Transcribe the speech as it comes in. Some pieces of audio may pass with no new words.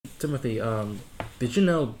Timothy, did you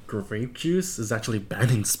know grape juice is actually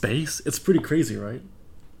banned in space? It's pretty crazy, right?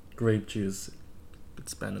 Grape juice,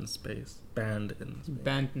 it's banned in space. Banned in space.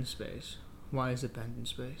 Banned in space. Why is it banned in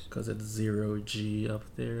space? Because it's 0G up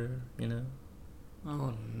there, you know?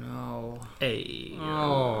 Oh no. Hey.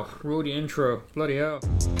 Oh, rule the intro. Bloody hell.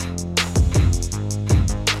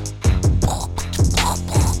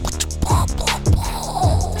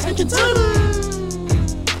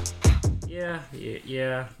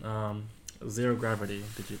 Yeah. Zero gravity.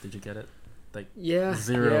 Did you get it? Like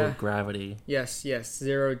Zero gravity. Yes.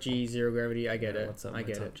 0G, zero gravity. I get it. What's up? I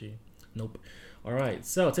get it. G? Nope. All right.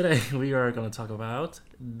 So today we are going to talk about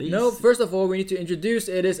these. No, first of all, we need to introduce.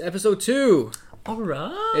 It is episode 2. All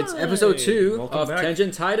right. It's episode 2 Welcome of back.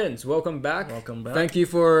 Tangent Titans. Welcome back. Welcome back. Thank you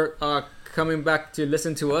for coming back to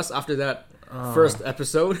listen to us after that first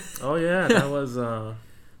episode. Oh yeah, that was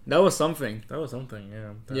That was something. that was something.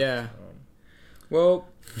 Yeah. Yeah. Well,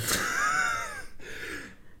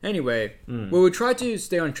 anyway, we will try to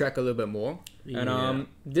stay on track a little bit more. Yeah. And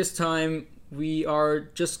this time we are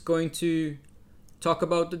just going to talk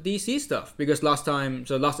about the DC stuff because last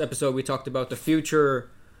episode we talked about the future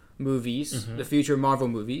movies, the future Marvel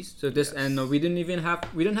movies. So this and we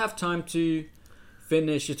didn't have time to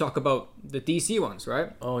finish to talk about the DC ones,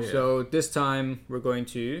 right? Oh yeah. So this time we're going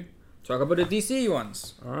to talk about the DC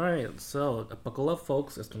ones. All right. So buckle up,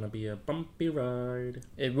 folks. It's gonna be a bumpy ride.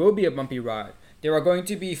 It will be a bumpy ride. There are going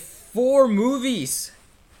to be 4 movies.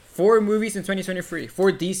 4 movies in 2023.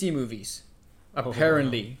 4 DC movies.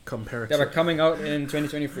 Apparently. Compared That to are coming out in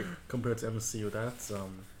 2023. compared to MCU, that's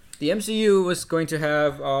The MCU was going to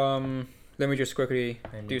have... let me just quickly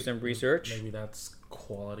do some research. Maybe that's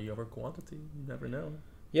quality over quantity. You never know.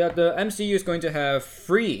 Yeah, the MCU is going to have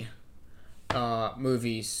 3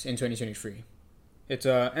 movies in 2023. It's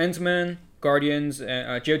Ant-Man, Guardians,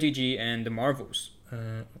 JOTG, and the Marvels.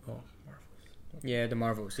 Marvels. Yeah, the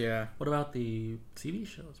Marvels, yeah. What about the TV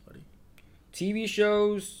shows, buddy? TV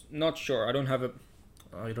shows, not sure. I don't have a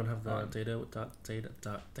Oh, you don't have the data.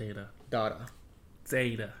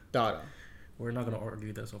 data. We're not gonna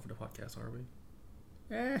argue this over the podcast, are we?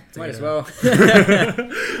 Might as well.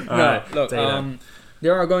 All No, right, look, data.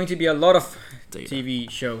 there are going to be a lot of Data. TV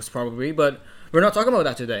shows probably, but we're not talking about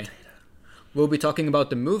that today. We'll be talking about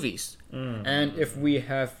the movies. And if we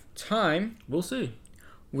have time, We'll see.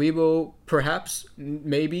 we will perhaps,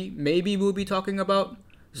 maybe we'll be talking about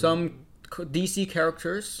some DC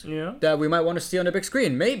characters Yeah. that we might want to see on the big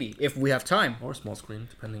screen. Maybe, if we have time. Or small screen,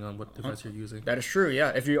 depending on what device you're using. That is true,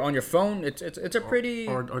 yeah. If you're on your phone, it's a pretty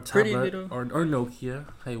or pretty tablet little... or Nokia.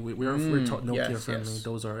 Hey, we're Nokia yes, friendly. yes.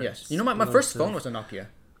 Those are Yes. You know, my first phone was a Nokia.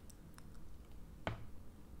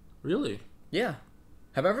 Really? Yeah.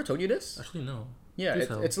 Have I ever told you this? Actually, no. Yeah, Please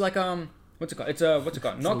it's tell. like what's it called? What's it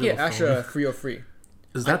called? It's a Nokia little Asha phone. 303.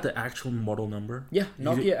 Is that the actual model number? Yeah,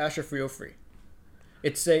 Nokia Asha 303.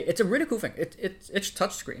 It's a really cool thing. It's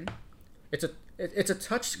touchscreen. It's a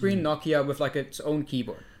touchscreen Nokia with like its own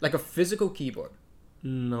keyboard, like a physical keyboard.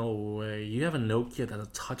 No way. You have a Nokia that's a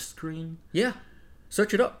touchscreen? Yeah,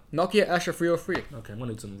 search it up. Nokia Asha 303. Okay, I'm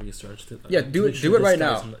gonna do some research. Yeah, do it right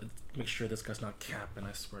now. Make sure this guy's not capping.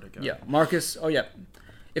 I swear to God. Yeah, Marcus. Oh yeah.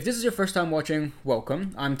 If this is your first time watching,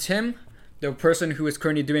 welcome. I'm Tim. The person who is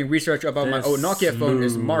currently doing research about my old Nokia phone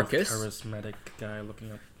is Marcus. Charismatic guy looking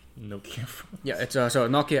up Nokia phone. Yeah, it's so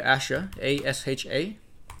Nokia Asha, ASHA,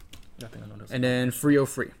 Nothing I noticed. and then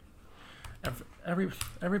 303.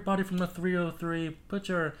 Everybody from the 303, put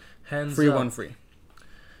your hands 313.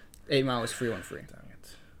 8 Mile is 313. up. Dang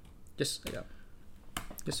it.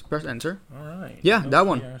 Just press enter. All right. Yeah, that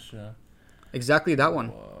one. Asha. Exactly that one.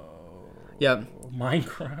 Whoa. Yeah.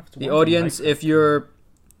 Minecraft. The What audience, Minecraft?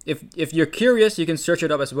 if you're curious, you can search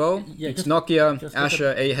it up as well. Yeah, It's just- Nokia just look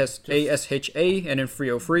Asha ASHA and then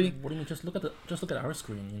 303. What do you mean? Just look at our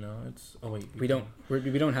screen. You know, it's. Oh wait. We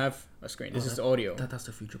don't have a screen. This is the audio. That's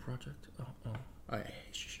the future project. Oh. Alright.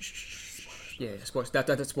 Yeah, spoilers.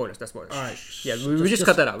 That's spoilers. That's spoilers. All right. Yeah, we just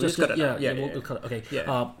cut that out. We just cut it out. Yeah, Yeah, we'll cut it. Okay.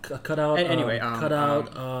 Yeah. Cut out. Anyway, cut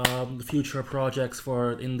out the future projects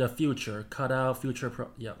for in the future. Cut out future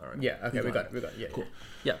Yeah. All right. Yeah. Okay, we got it. Yeah. Cool.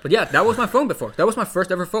 Yeah, but yeah, that was my phone before. That was my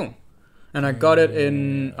first ever phone, and I got it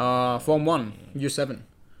in Form 1, Year 7.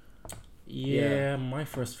 Yeah, my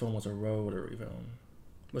first phone was a rotary phone.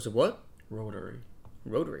 Was it what? Rotary.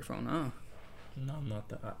 Rotary phone. Oh. No, I'm not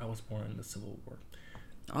that. I was born in the Civil War.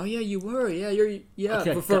 Oh yeah, you were. Yeah, you're.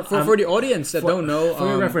 Okay, for the audience that don't know. For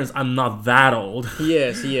your reference, I'm not that old.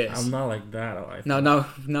 Yes, he is. I'm not like that old.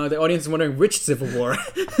 Now the audience is wondering which Civil War.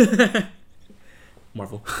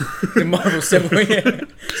 Marvel. The Marvel Civil War.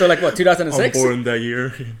 So like what, 2006? I'm born that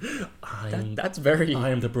year. That's very. I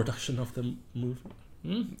am the production of the movie.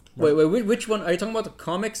 Wait, which one? Are you talking about the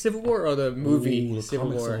comic Civil War or the movie the Civil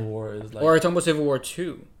comic War? Civil War is like. Or are you talking about Civil War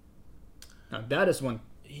 2? Now that is one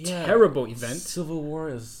terrible event. Civil War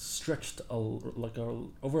is stretched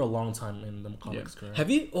over a long time in the comics. Correct? Have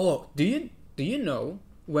you? Oh, do you know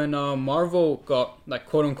when Marvel got like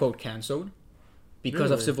quote unquote canceled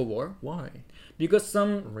because of Really? Civil War? Why? Because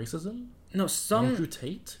some Racism? Andrew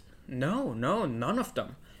Tate? No, none of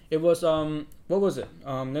them. It was what was it?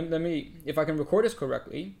 Let me, if I can record this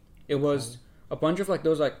correctly, it was a bunch of like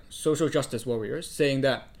those like social justice warriors saying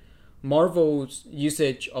that Marvel's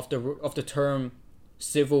usage of the term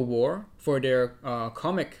Civil War for their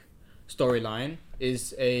comic storyline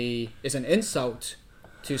is an insult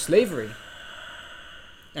to slavery,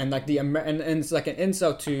 and like and it's like an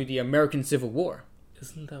insult to the American Civil War.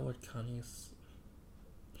 Isn't that what Kanye's?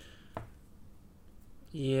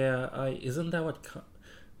 Yeah, isn't that what?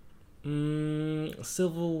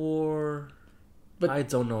 Civil War. But I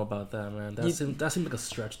don't know about that, man. That seems like a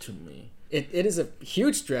stretch to me. It is a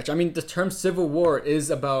huge stretch. I mean, the term Civil War is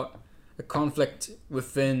about a conflict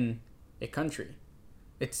within a country.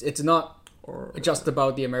 It's not just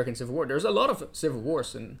about the American Civil War. There's a lot of civil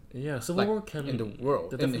wars in War can in the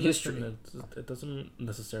world, in the history. It doesn't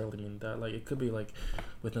necessarily mean that. Like it could be like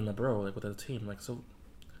within a bro, like within a team, like so.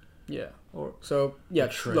 Yeah. Or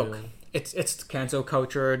betrayal. Look, it's cancel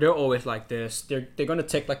culture. They're always like this. They're gonna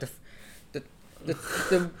take like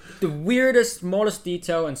the weirdest, smallest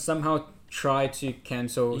detail and somehow try to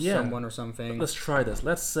cancel someone or something. Let's try this.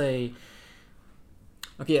 Let's say.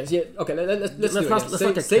 Okay. Yes. Yeah. Okay. Let's do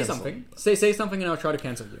it. Say something. Say something, and I'll try to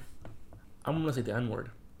cancel you. I'm gonna say the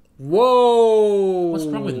N-word. Whoa! What's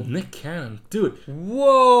wrong with Nick Cannon, dude?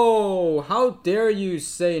 Whoa! How dare you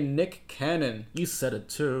say Nick Cannon? You said it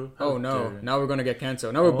too. Oh no! Now we're gonna get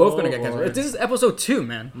canceled. Now we're both gonna get canceled. This is episode 2,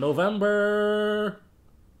 man. November.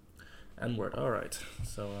 N-word. All right.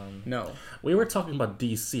 So no, we were talking about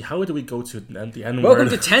DC. How do we go to the N-word? Welcome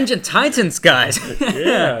to Tangent Titans, guys.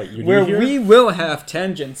 Yeah, where we will have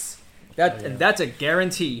tangents. That's a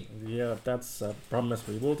guarantee. Yeah, that's a promise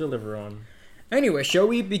we will deliver on. Anyway, shall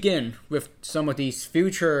we begin with some of these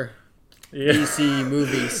future DC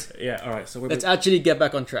movies? Yeah. All right. So let's actually get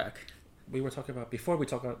back on track. We were talking about before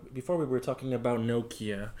we were talking about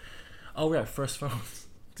Nokia. Oh yeah, first phones.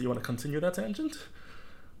 Do you want to continue that tangent?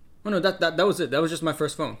 Oh no, that was it. That was just my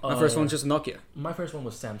first phone. My first phone's just a Nokia. My first one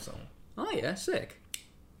was Samsung. Oh yeah, sick.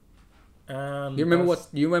 Do you remember what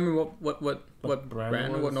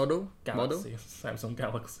brand or what model? Galaxy. Samsung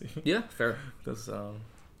Galaxy. Yeah, fair. This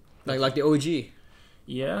like the OG.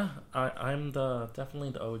 Yeah, I'm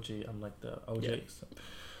definitely the OG. I'm like the OG. Yeah. So.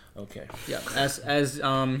 Okay. Yeah, as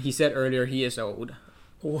he said earlier, he is old.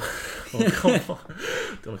 Oh, come on.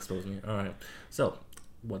 Don't expose me. All right. So,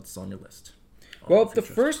 what's on your list? Well, the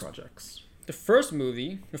first DC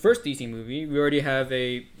movie, we already have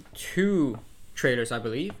 2 trailers, I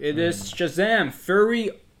believe. It is Shazam!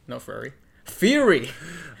 Fury.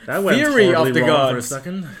 That went Fury of the wrong Gods. For a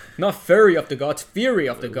second. Not Fury of the Gods, Fury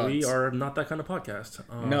of the Gods. We are not that kind of podcast.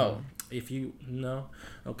 No.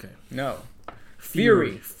 Okay. No.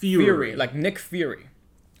 Fury, like Nick Fury.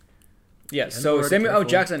 Yes. So Samuel L.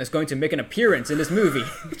 Jackson is going to make an appearance in this movie.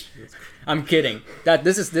 I'm kidding.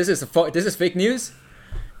 This is fake news.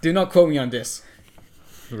 Do not quote me on this.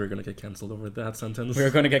 We're gonna get canceled over that sentence. We're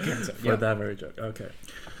gonna get canceled for that very joke. Okay.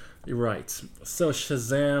 You're right. So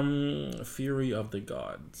Shazam! Fury of the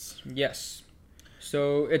Gods. Yes.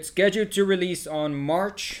 So it's scheduled to release on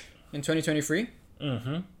March in 2023.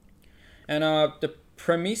 Mm-hmm. And the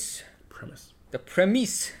premise,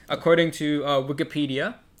 according to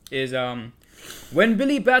Wikipedia, is when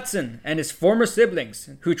Billy Batson and his former siblings,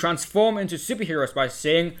 who transform into superheroes by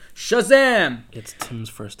saying Shazam. It's Tim's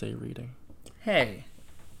first day reading. Hey.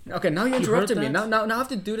 Okay, now you interrupted me. Now I have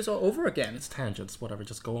to do this all over again. It's tangents, whatever.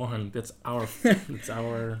 Just go on. It's our.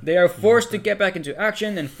 They are forced to get back into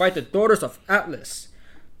action and fight the Daughters of Atlas,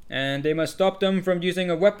 and they must stop them from using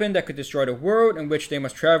a weapon that could destroy the world, in which they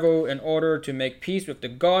must travel in order to make peace with the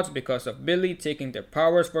gods because of Billy taking their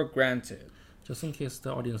powers for granted. Just in case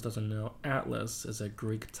the audience doesn't know, Atlas is a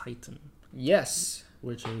Greek titan. Yes.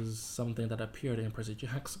 Which is something that appeared in Percy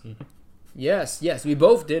Jackson. Yes. We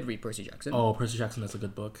both did read Percy Jackson. Oh, Percy Jackson is a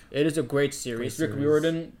good book. It is a great series. Rick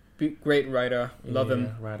Riordan, great writer. Love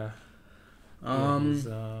him. Writer.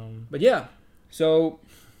 But yeah, so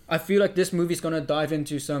I feel like this movie's gonna dive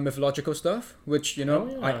into some mythological stuff, which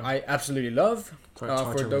I absolutely love. For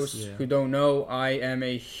those who don't know, I am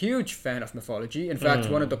a huge fan of mythology. In fact,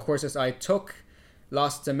 one of the courses I took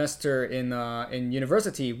last semester in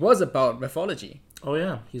university was about mythology. Oh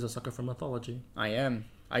yeah, he's a sucker for mythology. I am.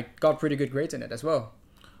 I got pretty good grades in it as well.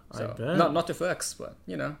 So I bet. not to flex, but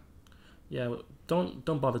Yeah, don't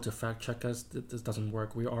bother to fact check us. This doesn't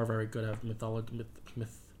work. We are very good at mythology,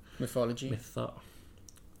 mythology,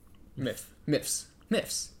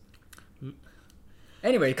 myths.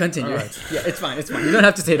 Anyway, continue. Right. Yeah, it's fine. You don't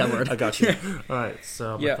have to say that word. I got you. All right,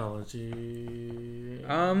 so Yeah. mythology.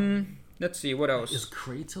 Let's see what else. Is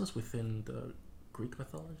Kratos within the Greek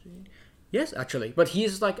mythology? Yes, actually, but he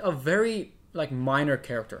is like a very like minor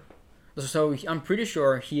character. So I'm pretty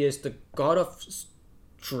sure he is the god of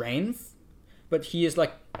strength, but he is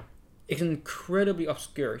like incredibly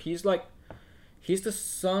obscure. He's the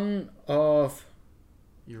son of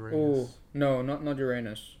Uranus. Oh no, not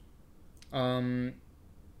Uranus.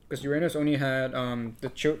 Because Uranus only had the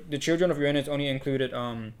children of Uranus only included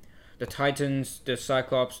the Titans, the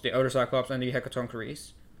Cyclops, the Elder Cyclops, and the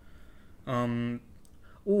Hecatoncheires.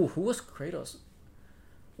 Who was Kratos?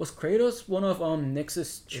 Was Kratos one of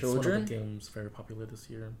Nyx's children? It's one of the games very popular this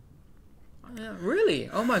year. Yeah, really?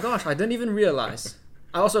 Oh my gosh, I didn't even realize.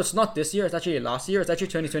 Also, it's not this year. It's actually last year. It's actually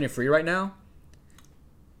 2023 right now.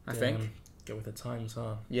 I think. Get with the times,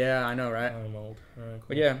 huh? Yeah, I know, right? I'm old. Alright, cool.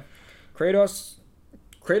 But yeah, Kratos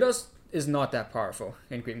is not that powerful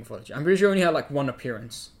in Greek mythology. I'm pretty sure he only had like one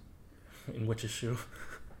appearance. In which issue?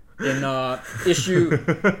 In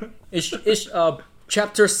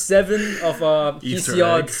chapter 7 of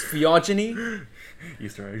Hesiod's Theogony.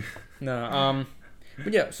 Easter egg. No,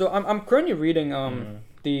 but yeah. So I'm currently reading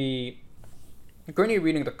the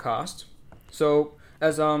cast. So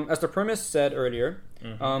as the premise said earlier,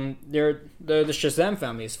 they're the Shazam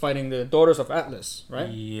family is fighting the daughters of Atlas, right?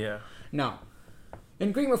 Yeah. Now,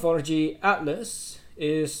 in Greek mythology, Atlas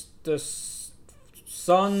is the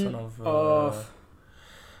son of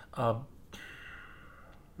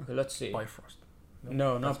okay, let's see. Bifrost.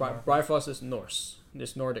 No, not Bifrost is Norse.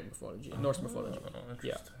 This Nordic mythology, Norse mythology.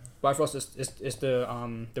 Yeah, Bifrost is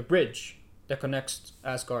the bridge that connects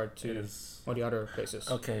Asgard to all the other places.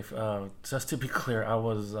 Okay, just to be clear, I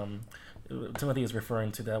was Timothy is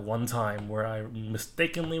referring to that one time where I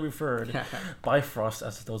mistakenly referred Bifrost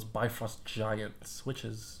as those Bifrost giants, which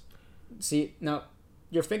is... See, now,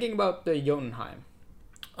 you're thinking about the Jotunheim.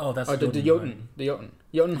 Oh, that's the Jotun. The Jotun.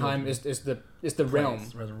 Jotunheim is the realm.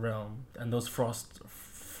 The realm. And those frost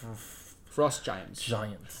giants.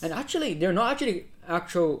 Giants. And actually, they're not actually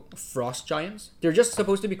actual frost giants. They're just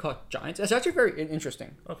supposed to be called giants. It's actually very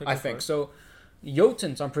interesting, I think. So,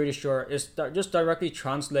 Jotuns, I'm pretty sure, just directly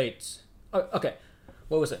translates... okay,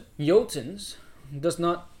 what was it? Jotuns does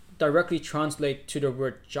not directly translate to the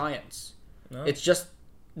word giants. No? It's just...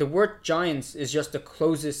 The word giants is just the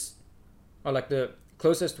closest... Or like the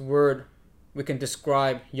closest word we can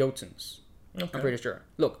describe Jotuns. Okay. I'm pretty sure.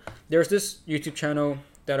 Look, there's this YouTube channel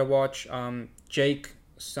that I watch, Jake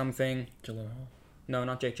something. Gyllenhaal. No,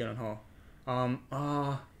 not Jake Gyllenhaal.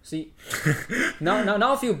 See,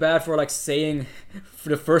 now I feel bad for like saying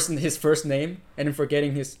his first name and then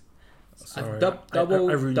forgetting his. Sorry, I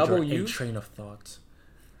ruined your train of thought.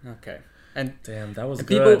 Okay, and damn, that was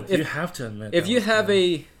good. You have to admit. If you have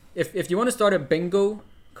if you want to start a bingo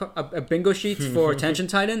sheet for Attention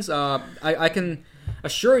Titans, I can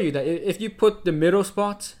assure you that if you put the middle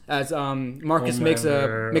spot as Marcus makes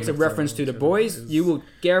a reference to The Boys, you will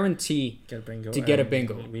guarantee to get a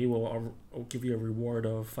bingo. We will give you a reward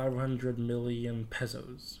of 500 million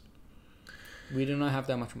pesos. We do not have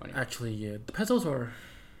that much money. Actually, yeah, the pesos are...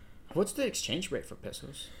 What's the exchange rate for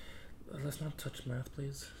pesos? Let's not touch math,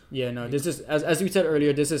 please. Yeah, no, this is as we said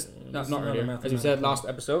earlier. This is not earlier. As we said last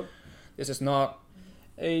episode, this is not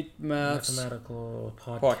a mathematical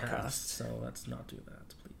podcast. So let's not do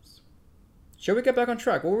that, please. Shall we get back on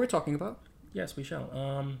track? What were we talking about? Yes, we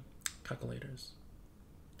shall. Calculators.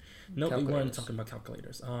 No, we weren't talking about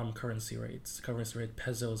calculators. Currency rates. Currency rate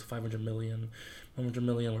pesos 500 million. 100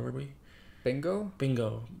 million. Where were we? Bingo.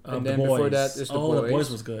 And then before that is The Boys. The Boys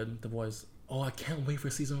was good. The Boys. Oh, I can't wait for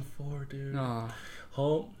season 4, dude. No.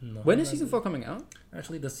 When is season 4 coming out?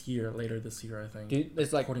 Actually, later this year, I think. Dude,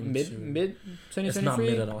 it's like mid 2023. It's not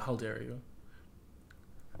mid at all. How dare you?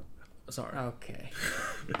 Sorry. Okay.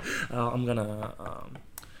 I'm gonna.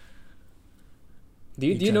 Do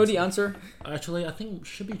you know the answer? Actually, I think it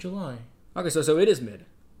should be July. Okay, so it is mid.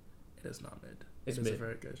 It is not mid. It's mid. It's a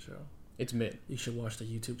very good show. It's mid. You should watch the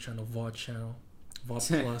YouTube channel VOD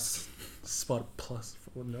Plus, Spot Plus.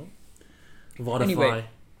 No. Vodify.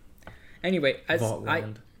 Anyway, as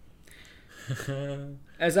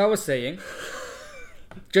I was saying,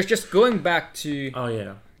 just going back to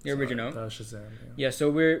the original. Shazam, yeah.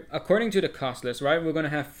 So we're according to the cast list, right? We're gonna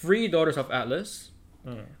have 3 daughters of Atlas.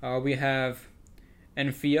 We have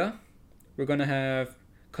Anphia. We're gonna have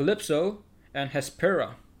Calypso and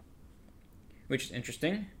Hespera, which is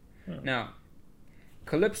interesting. Now,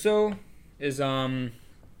 Calypso is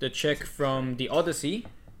the chick from the Odyssey.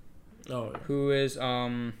 Oh. Who is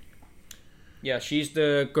she's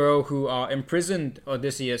the girl who imprisoned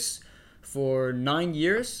Odysseus for 9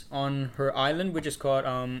 years on her island, which is called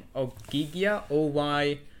Ogygia,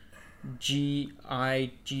 Oygigia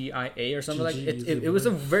or something like it. It was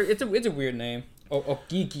it's a weird name,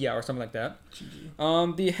 Ogygia or something like that.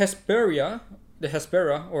 The Hesperia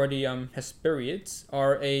or the Hesperiids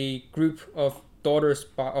are a group of daughters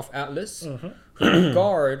of Atlas who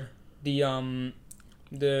guard the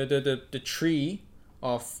tree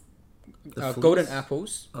of golden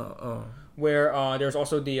apples. Where there's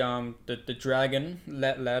also the dragon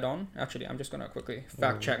led on. Actually, I'm just gonna quickly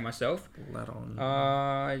fact check myself. Led on.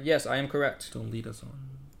 Yes, I am correct. Don't lead us on.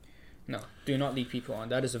 No, do not lead people on.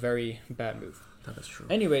 That is a very bad move. That is true.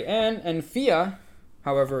 Anyway, and Fia,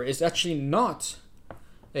 however, is actually not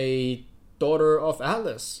a daughter of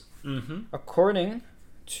Atlas. According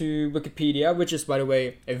to Wikipedia, which is, by the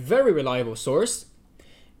way, a very reliable source,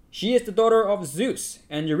 she is the daughter of Zeus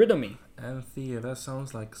and Eurydice. Anthea, that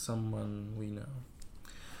sounds like someone we know.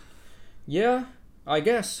 Yeah, I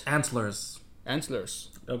guess. Antlers. Yeah,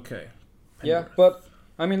 Okay. but,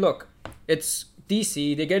 I mean, look, it's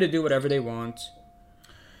DC. They get to do whatever they want.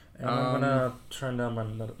 And I'm gonna turn down my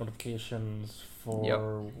notifications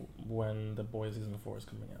for when The Boys Season 4 is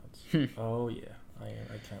coming out. Oh, yeah. I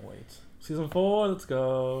can't wait. Season 4, let's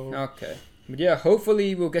go. Okay. But yeah,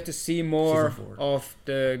 hopefully we'll get to see more of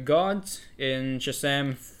the gods in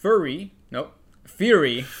Shazam Fury. Nope.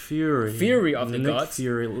 Fury of the gods.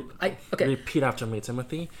 Fury. Okay. Repeat after me,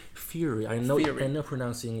 Timothy. Fury. I know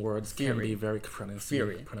pronouncing words can be very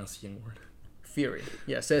pronouncing word. Fury.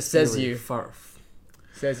 Yeah, says you. Farf.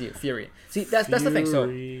 Says you. Fury. See, that's the thing.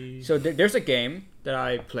 So there's a game that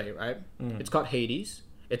I play, right? It's called Hades.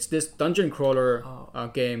 It's this dungeon crawler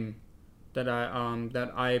game that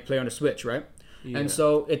I play on the Switch, right? Yeah. And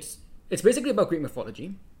so it's basically about Greek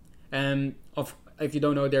mythology, and if you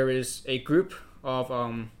don't know, there is a group of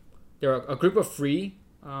free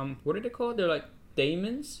what are they called? They're like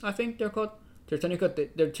daemons, I think they're called. They're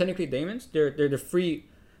technically daemons. They're the free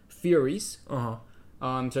Furies. So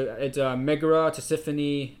it's Megara,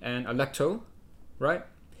 Tisiphone, and Alecto, right?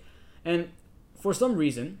 And for some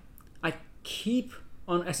reason, I keep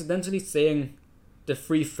on accidentally saying the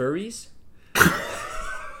free furries.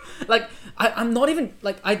 Like I'm not even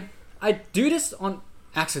like I do this on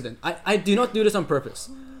accident. I do not do this on purpose.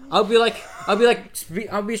 I'll be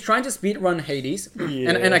trying to speed run Hades,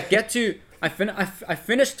 and I get to I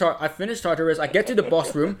finish Tartarus. I get to the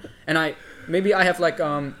boss room, and I have like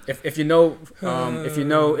if you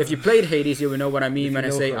played Hades, you will know what I mean when I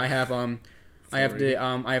say I have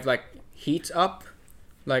like heat up.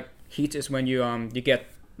 Like heat is when you get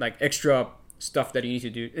like extra stuff that you need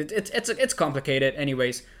to do. It's complicated.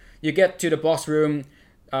 Anyways, you get to the boss room.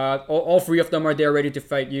 All three of them are there ready to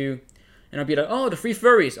fight you, and I'll be like, oh, the free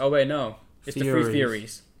furries. Oh wait, no, it's the free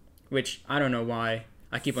Furies, which I don't know why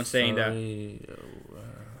I keep on saying that.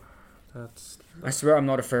 I swear I'm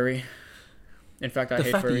not a furry. In fact, I hate furries.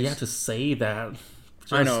 The fact that you have to say that.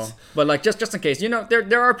 I know, but like just in case,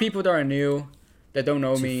 there are people that are new that don't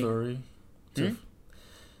know me.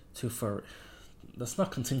 Too furry. Let's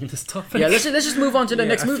not continue this topic. Yeah, let's just move on to the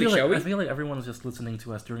next movie, shall we? I feel like everyone's just listening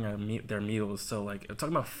to us during their meals, so like talking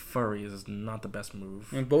about furries is not the best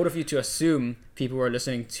move. And both of you to assume people are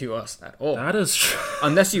listening to us at all. That is true.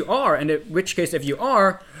 Unless you are, and in which case, if you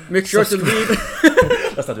are, make sure to leave.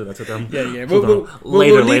 Let's not do that to them. Yeah. We'll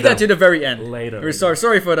leave that to the very end. Later. We're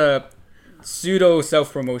sorry for the pseudo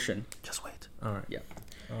self-promotion. Just wait. All right. Yeah.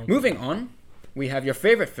 Okay. Moving on, we have your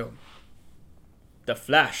favorite film, The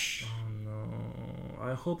Flash.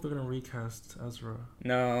 I hope they're gonna recast Ezra.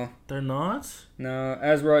 No, they're not. No,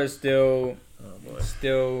 Ezra is still,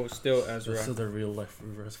 still Ezra. This is the real life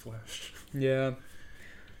Reverse Flash. Yeah.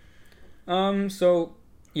 So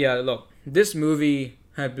yeah, look, this movie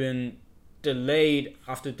had been delayed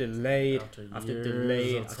after delayed after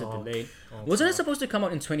delayed. Wasn't it supposed to come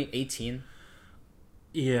out in 2018?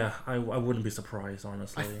 Yeah, I wouldn't be surprised,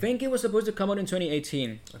 honestly. I think it was supposed to come out in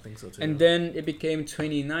 2018. I think so too. And then it became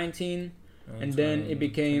 2019. And then it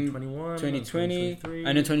became 2020, and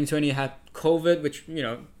then 2020 had COVID, which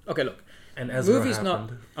okay, look, and Ezra movies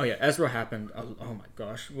happened. Ezra happened. Oh my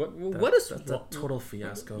gosh, that's a total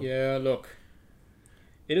fiasco. Yeah, look,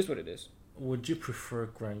 it is what it is. Would you prefer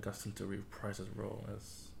Grant Gustin to reprise his role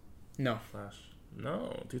as Flash?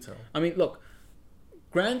 No, do tell. I mean, look,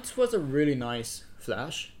 Grant was a really nice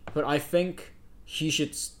Flash, but I think he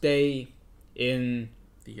should stay in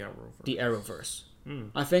the Arrowverse.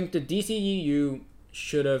 I think the DCEU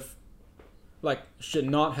should have should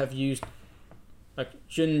not have used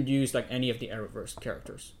shouldn't use any of the Arrowverse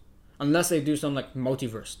characters unless they do some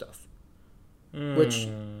multiverse stuff. Which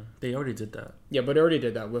they already did that. Yeah, but they already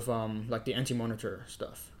did that with the Anti-Monitor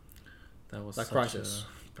stuff. That was such Crisis.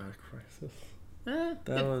 A bad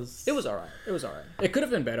Crisis. It was alright. It was alright. It could have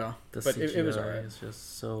been better, but it was alright. It's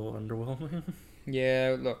just so underwhelming.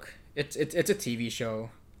 Yeah, look, it's a TV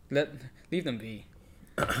show. Leave them be.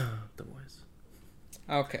 The Boys.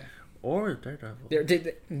 Okay. Or Daredevil.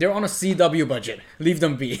 They're on a CW budget. Leave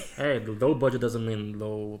them be. Hey, the low budget doesn't mean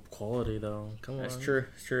low quality though. Come on. That's true.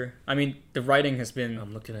 It's true. I mean, the writing has been.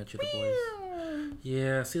 I'm looking at you, The Boys.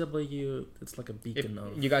 Yeah, CW. It's like a beacon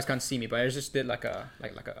of. You guys can't see me, but I just did like a.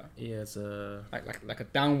 Yeah, it's a. Like a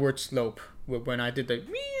downward slope when I did the.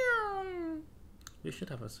 We should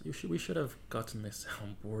have gotten a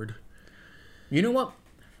soundboard. You know what?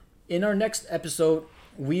 In our next episode,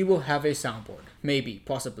 we will have a soundboard. Maybe,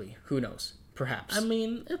 possibly. Who knows? Perhaps. I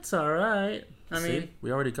mean, it's alright.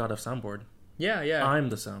 We already got a soundboard. Yeah. I'm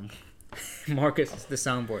the sound. Marcus is the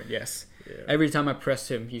soundboard, yes. Yeah. Every time I press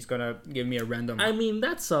him, he's gonna give me a random... I mean,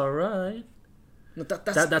 that's alright. No,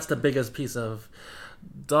 that's the biggest piece of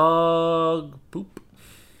dog poop.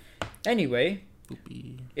 Anyway,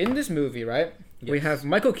 Poopy. In this movie, right, we have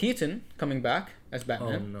Michael Keaton coming back as Oh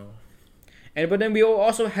Batman. no. But then we will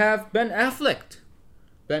also have Ben Affleck.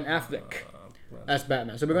 As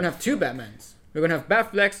Batman. So we're gonna have two Batmans. We're gonna have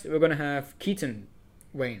Batfleck. We're gonna have Keaton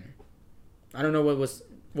Wayne. I don't know what was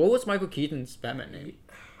Michael Keaton's Batman name.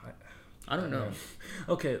 I don't know.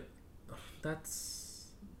 Okay, that's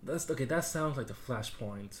okay. That sounds like the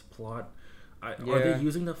Flashpoint plot. Are they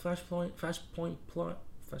using the Flashpoint plot?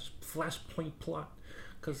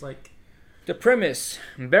 Because the premise: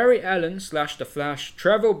 Barry Allen / the Flash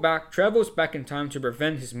travels back in time to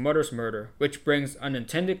prevent his mother's murder, which brings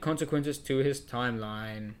unintended consequences to his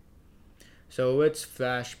timeline. So it's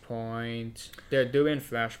Flashpoint. They're doing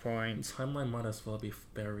Flashpoint. The timeline might as well be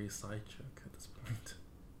Barry's sidekick at this point.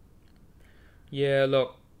 Yeah,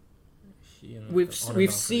 look. We've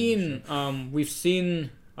seen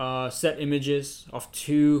set images of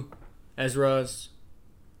two Ezras.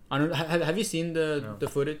 I don't. Have you seen the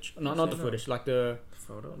footage? Not the footage, like the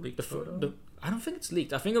photo. Leaked photo. I don't think it's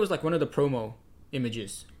leaked. I think it was like one of the promo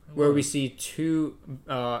images where we see two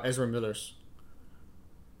Ezra Millers,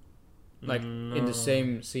 in the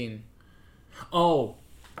same scene. Oh,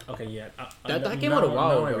 okay, yeah. That came out a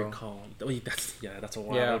while ago. I recall. That's a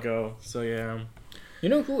while ago. So yeah. You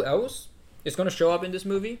know who else is gonna show up in this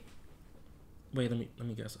movie? Wait, let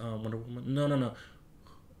me guess. Wonder Woman. No.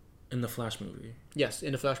 In the Flash movie. Yes,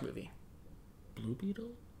 in the Flash movie. Blue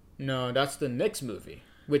Beetle? No, that's the next movie.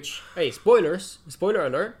 Which, hey, spoilers! Spoiler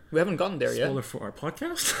alert! We haven't gotten there yet. Spoiler for our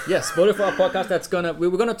podcast? Yes, spoiler for our podcast. We're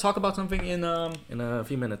gonna talk about something in a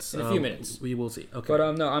few minutes. In a few minutes, we will see. Okay.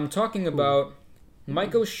 But no, I'm talking about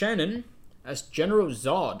Michael Shannon as General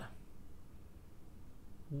Zod.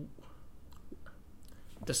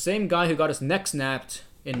 The same guy who got his neck snapped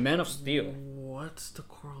in Man of Steel. What's the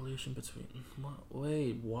correlation between?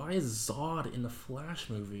 Wait, why is Zod in the Flash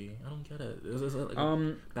movie? I don't get it. Is it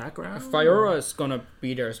background? Fiora is gonna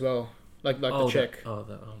be there as well, like the chick.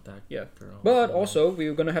 That yeah. girl. But also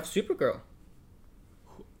we're gonna have Supergirl.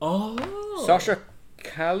 Oh. Sasha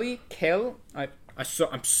Kell.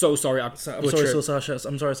 I'm so sorry. I'm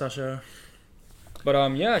sorry, Sasha.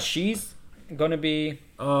 But yeah, she's gonna be.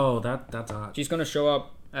 Oh, that's hot. She's gonna show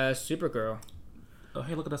up as Supergirl. Oh,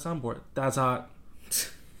 hey, look at the soundboard. That's hot.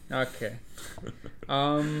 Okay.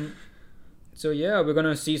 So yeah, we're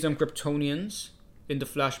gonna see some Kryptonians in the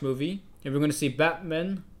Flash movie, and we're gonna see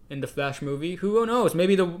Batman in the Flash movie. Who knows?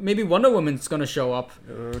 Maybe Wonder Woman's gonna show up,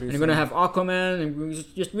 and we're gonna have Aquaman, and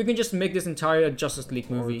we can just make this entire Justice League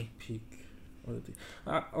movie.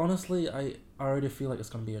 Honestly, I already feel like it's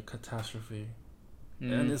gonna be a catastrophe.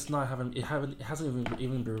 And it hasn't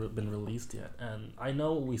even been released yet. And I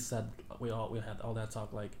know we said we had all that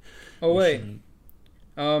talk like. Oh wait.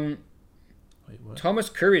 Wait, what? Thomas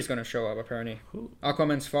Curry's gonna show up apparently. Who?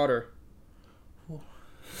 Aquaman's father. Who?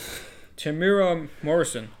 Tamira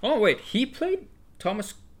Morrison. Oh wait, he played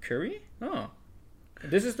Thomas Curry? Oh,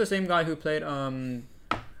 this is the same guy who played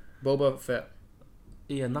Boba Fett.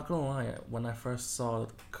 Yeah, not gonna lie. When I first saw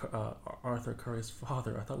Arthur Curry's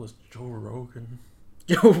father, I thought it was Joe Rogan.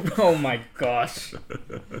 Oh my gosh.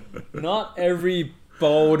 Not every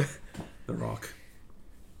bald. The Rock.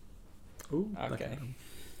 Ooh, okay.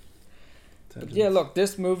 Yeah, look,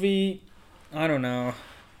 this movie, I don't know.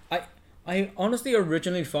 I honestly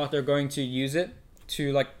originally thought they're going to use it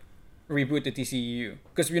to reboot the DCU,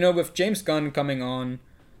 because with James Gunn coming on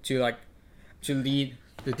to lead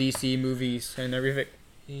the DC movies and everything,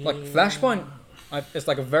 Like Flashpoint, it's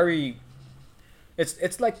like a very,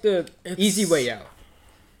 it's like the easy way out.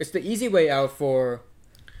 It's the easy way out for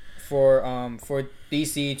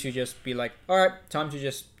DC to just be like, all right, time to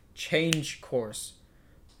just change course,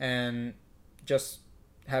 and just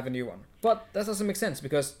have a new one. But that doesn't make sense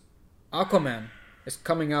because Aquaman is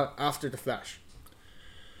coming out after the Flash.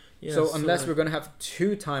 Yeah, so unless we're gonna have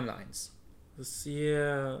two timelines.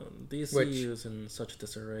 DC is in such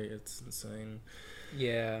disarray. It's insane.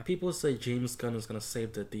 Yeah. People say James Gunn is gonna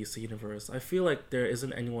save the DC universe. I feel like there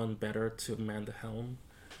isn't anyone better to man the helm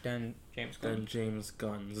than James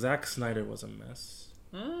Gunn. Zack Snyder was a mess.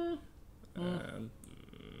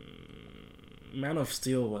 Man of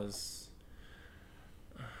Steel was.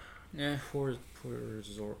 Yeah. Poor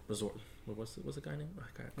Resort. What's the guy name?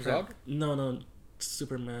 Zod? No.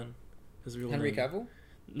 Superman. His real Henry name. Cavill?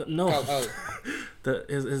 No. Oh.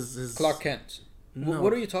 his Clark Kent. No.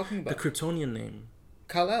 What are you talking about? The Kryptonian name.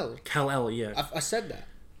 Kal-El. Kal-El, yeah. I said that.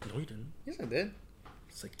 No, you didn't. Yes, I did.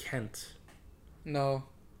 It's like Kent. No.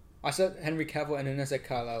 I said Henry Cavill and then I said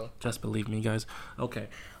Kal-El. Just believe me, guys. Okay.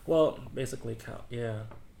 Well, basically,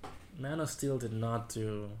 Man of Steel did not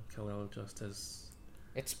do Kal-El justice.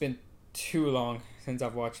 It's been too long since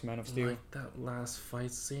I've watched Man of Steel. Like, that last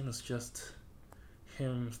fight scene is just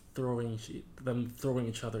him throwing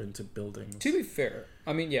each other into buildings. To be fair,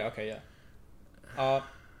 I mean,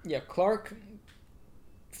 Clark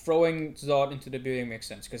throwing Zod into the building makes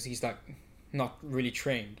sense because he's like not really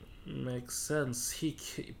trained. Makes sense. He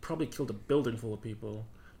probably killed a building full of people.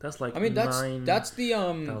 That's like, I mean, that's the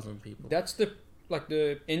 9,000 people. That's the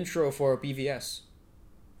intro for BVS.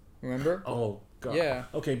 Remember? Oh god. Yeah.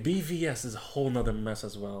 Okay, BVS is a whole nother mess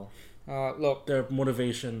as well. Look, their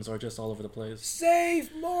motivations are just all over the place.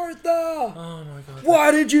 Save Martha! Oh my god.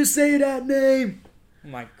 Why did you say that name? Oh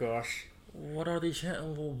my gosh. What are these?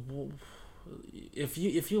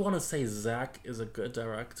 If you want to say Zack is a good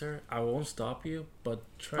director, I won't stop you. But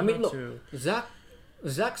try not to. Zack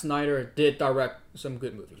Snyder did direct some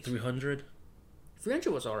good movies. 300.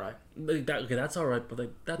 300 was alright. That's alright, but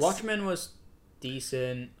that's. Watchmen was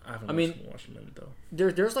decent. I haven't watched Watchmen though.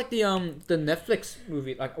 There's like the Netflix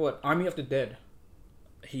movie, like what, Army of the Dead.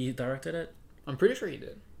 He directed it. I'm pretty sure he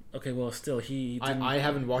did. Okay, well, still he. I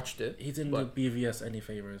haven't watched it. He didn't do BVS any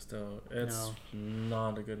favors though. It's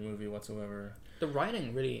not a good movie whatsoever. The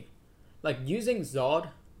writing really, like using Zod.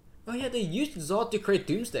 Oh yeah, they used Zod to create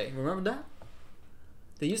Doomsday. Remember that?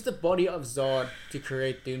 They used the body of Zod to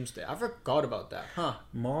create Doomsday. I forgot about that. Huh.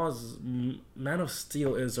 Man of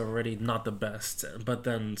Steel is already not the best, but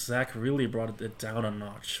then Zack really brought it down a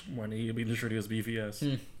notch when he introduced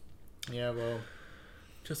BVS. Yeah, well.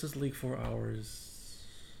 Justice League 4 hours.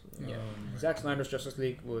 Yeah. Zack Snyder's Justice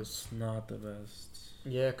League was not the best.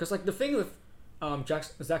 Yeah, because like the thing with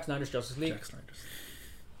Zack Snyder's Justice League. Zack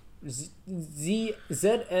Snyder's.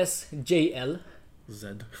 ZSJL.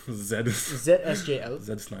 ZSJL.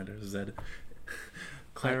 Z Snyder. Z.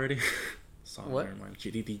 Clarity. Sorry, what? Never mind.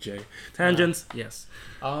 GDDJ. Tangents. Yes.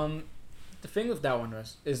 The thing with that one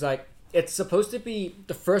is like it's supposed to be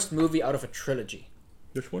the first movie out of a trilogy.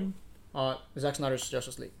 Which one? Zack Snyder's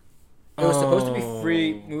Justice League. It was supposed to be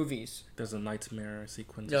 3 movies. There's a nightmare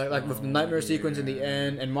sequence. Yeah, like with the nightmare sequence in the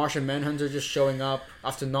end, and Martian Manhunter just showing up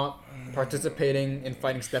after not participating in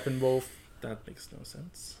fighting Steppenwolf. That makes no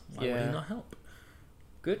sense. Why would he not help?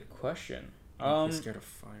 Good question. He's scared of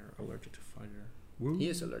fire, allergic to fire. Woo. He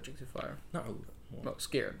is allergic to fire. Not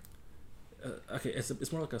scared. Okay,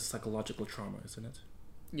 it's more like a psychological trauma, isn't it?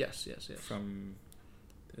 Yes. From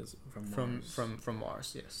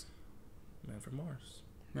Mars, yes. Man from Mars.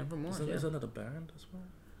 Isn't that a band as well?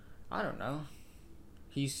 I don't know.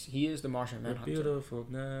 He is the Martian Manhunter. Beautiful.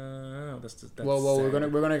 No, that's whoa!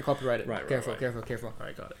 We're gonna copyright it. Right. Careful.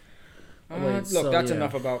 I got it. That's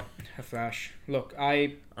enough about Flash. Look,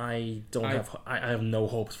 I have no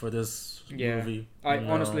hopes for this movie.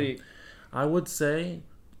 Honestly, I would say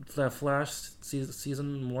that Flash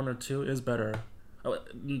season 1 or 2 is better.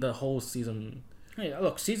 The whole season. Yeah,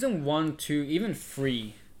 look, season 1, 2, even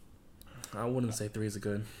 3. I wouldn't say 3 is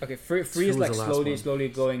good. Okay, 3 is like slowly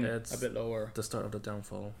going a bit lower. The start of the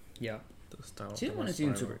downfall. Yeah. Season 1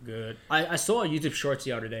 isn't super good. I saw a YouTube Shorts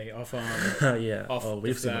the other day of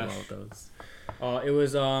we've seen a lot of those. It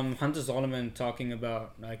was Hunter Solomon talking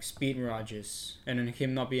about like speed mirages and then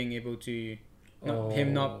him not being able to,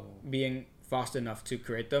 him not being fast enough to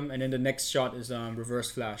create them, and then the next shot is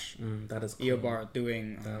Reverse Flash. That is Eobard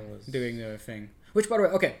doing the thing. Which, by the way,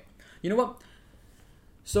 okay, you know what?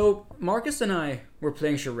 So Marcus and I were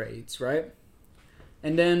playing charades, right?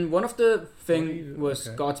 And then one of the thing was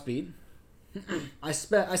Godspeed. I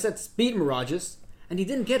said speed mirages, and he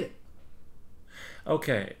didn't get it.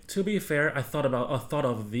 Okay, to be fair, I thought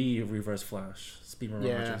of the Reverse Flash Speed Mirages.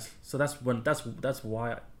 Yeah. So that's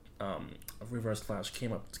why Reverse Flash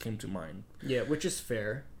came to mind. Yeah, which is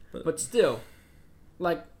fair, but still,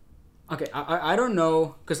 like, okay, I don't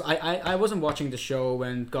know because I wasn't watching the show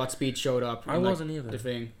when Godspeed showed up. I wasn't either. The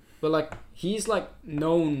thing, but like he's like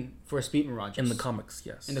known for Speed Mirages In the comics,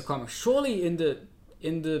 yes. In the comics, surely in the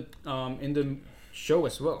show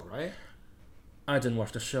as well, right? I didn't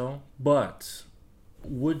watch the show, but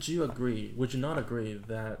would you not agree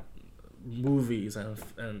that movies and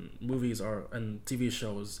TV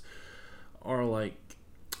shows are like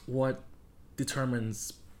what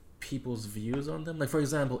determines people's views on them? Like, for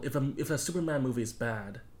example, if a Superman movie is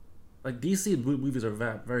bad, like DC movies are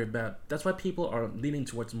very bad. That's why people are leaning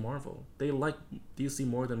towards Marvel. They like DC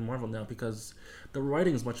more than Marvel now because the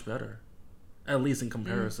writing is much better, at least in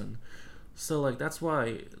comparison. So like that's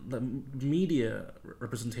why the media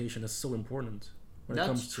representation is so important when it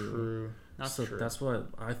comes to. True. That's true. That's what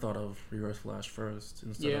I thought of Reverse Flash first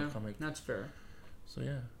instead of comic. That's fair. So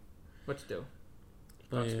yeah. But still.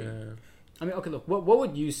 But Godspeed. yeah. I mean, okay, look, what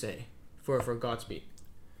would you say for Godspeed?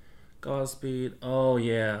 Godspeed. Oh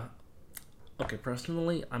yeah. Okay,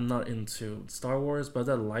 personally, I'm not into Star Wars, but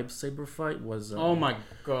that lightsaber fight was. Oh my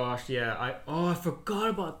gosh! Yeah, I forgot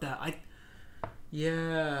about that.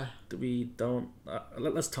 Yeah. We don't.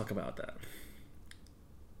 Let's talk about that.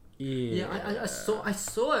 Yeah. I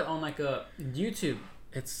saw it on like a YouTube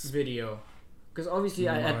video, because obviously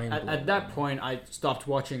at that point I stopped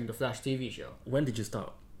watching the Flash TV show. When did you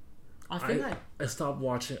stop? I stopped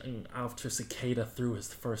watching after Cicada threw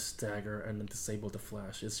his first dagger and then disabled the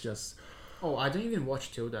Flash. It's just. Oh, I didn't even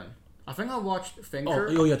watch till then. I think I watched Thinker.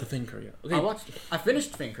 Oh yeah, the Thinker. Yeah. Okay. I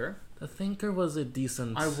finished Thinker. The Thinker was a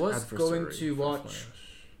decent. I was going to watch. Flash.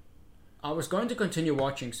 I was going to continue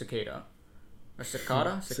watching Cicada. Or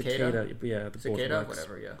Cicada? Yeah, the Cicada,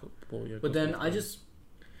 whatever, yeah. But then I just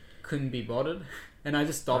couldn't be bothered, and I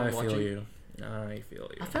just stopped watching. I feel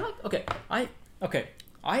you. I felt like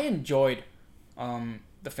I enjoyed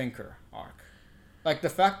the Thinker arc, like the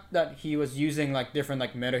fact that he was using like different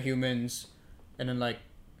like metahumans, and then like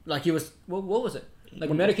he was what was it? Like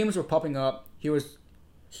when metahumans were popping up, he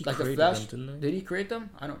like the Flash. Them, did he create them?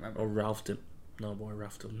 I don't remember. Or Ralph did. No, boy,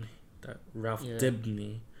 Ralph didn't. That Ralph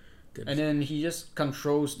Dibny. And then he just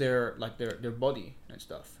controls their body and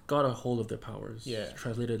stuff. Got a hold of their powers. Yeah.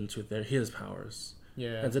 Translated into his powers.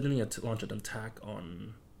 Yeah. And didn't he launch an attack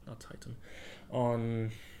on not Titan,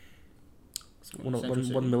 on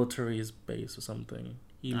one military's base or something.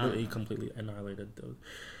 He completely annihilated those.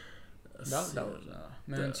 That was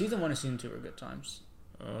man. Season 1 and season 2 were good times.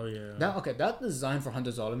 Oh yeah. That design for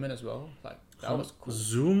Hunter Zolomon as well. Like that was cool.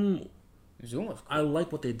 Zoom was cool. I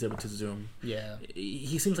like what they did to Zoom. Yeah.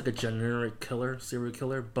 He seems like a generic serial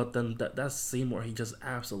killer, but then that scene where he just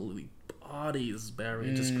absolutely bodies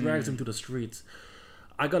Barry, just drags him to the streets.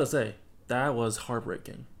 I gotta say, that was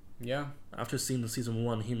heartbreaking. Yeah. After seeing the season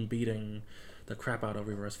 1, him beating the crap out of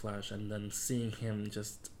Reverse Flash, and then seeing him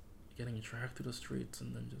just getting dragged to the streets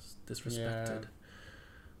and then just disrespected. Yeah.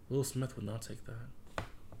 Will Smith would not take that.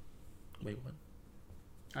 Wait, what?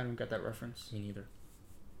 I don't get that reference. Me neither.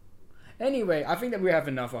 Anyway, I think that we have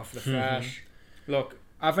enough of the Flash. Look,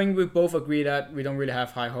 I think we both agree that we don't really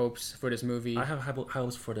have high hopes for this movie. I have high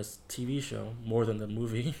hopes for this TV show more than the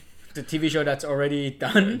movie. The TV show that's already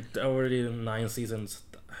done? Already 9 seasons.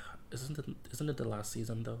 Isn't it the last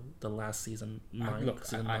season though? The last season 9. Look,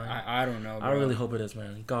 season 9. I don't know. Bro. I really hope it is,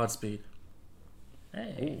 man. Godspeed.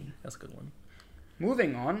 Hey, ooh, that's a good one.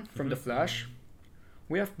 Moving on from the Flash,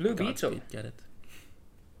 we have Blue Beetle. Get it?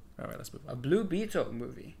 All right, let's move on. A Blue Beetle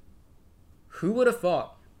movie. Who would have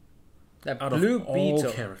thought that out Blue of all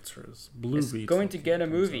Beetle characters, is going to get a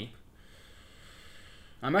movie?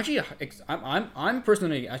 I'm actually, I'm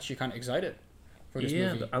personally actually kind of excited for this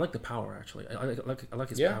movie. I like the power actually. I like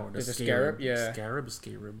his power. The scarab. Yeah. Scarab.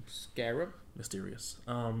 Mysterious.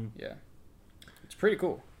 Yeah. It's pretty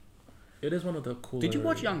cool. It is one of the cooler. Did you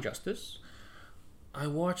watch Young Justice? I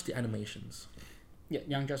watched the animations. Yeah,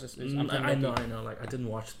 Young Justice is. I know. Like I didn't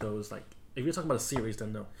watch those. Like if you're talking about a series,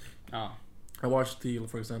 then no. Oh. I watched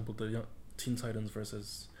for example, the Teen Titans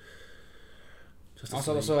versus.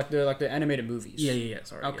 Also, like the animated movies. Yeah.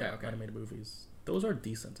 Sorry. Okay. Animated movies. Those are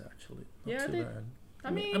decent actually. Not too bad.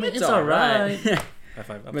 I mean, it's alright. High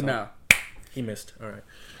five. But no. He missed. All right.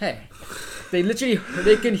 Hey,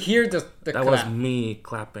 they can hear the that clap. was me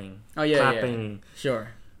clapping. Oh yeah, clapping. Yeah. Sure.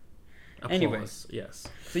 Applause. Anyways, yes.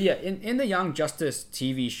 So yeah, in the Young Justice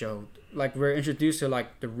TV show, like we're introduced to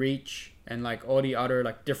like the Reach and like all the other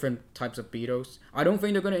like different types of Beetles. I don't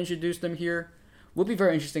think they're gonna introduce them here. Would be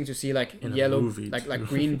very interesting to see like in yellow, movie, like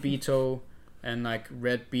Green Beetle, and like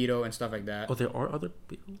red beetle and stuff like that. Oh, there are other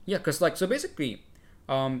beetles? Yeah, because like so basically,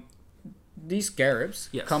 these scarabs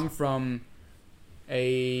come from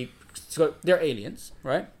so they're aliens,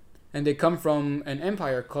 right? And they come from an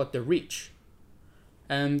empire called the Reach.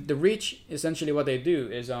 And the Reach, essentially what they do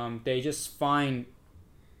is they just find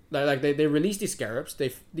they release these scarabs.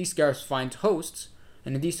 These scarabs find hosts,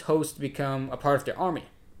 and then these hosts become a part of their army,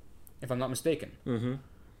 if I'm not mistaken. Mm-hmm.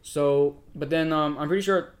 So, but then I'm pretty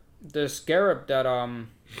sure the scarab that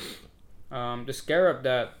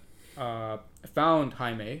found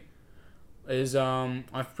Jaime is I'm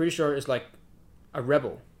pretty sure is like a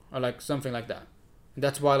rebel or like something like that. And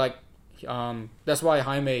that's why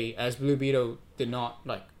Jaime as Blue Beetle did not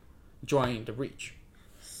like join the Reach.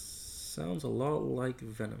 Sounds a lot like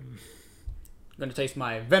Venom. Gonna taste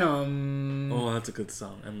my venom. Oh, that's a good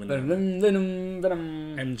song. Venom.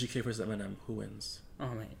 MGK versus Eminem. Who wins? Oh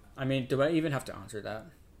man, I mean, do I even have to answer that?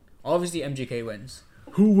 Obviously, MGK wins.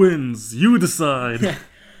 Who wins? You decide.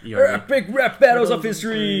 Epic rap battles of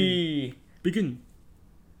history. Begin.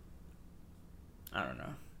 I don't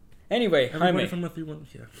know. Anyway, Everybody Jaime. from the 3-1.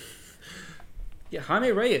 Yeah. Yeah,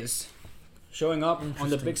 Jaime Reyes showing up on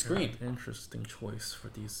the big screen. Interesting choice for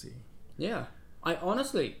DC. Yeah, I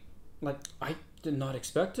honestly, I did not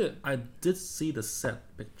expect it. I did see the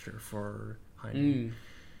set picture for Jaime.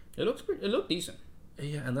 It looked decent.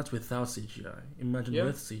 Yeah, and that's without CGI. Imagine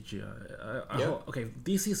with CGI. Okay,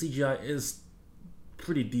 DC CGI is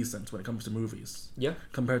pretty decent when it comes to movies. Yeah.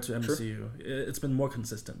 Compared to MCU. True. It's been more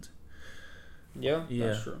consistent. Yeah,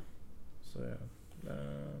 that's true. So,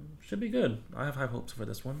 should be good. I have high hopes for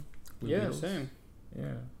this one. Blue Beetles. Same.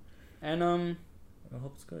 Yeah. And, I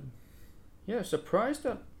hope it's good. Yeah, surprised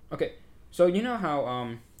that... Okay, so you know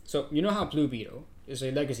how Blue Beetle is a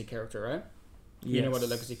legacy character, right? Yes. You know what a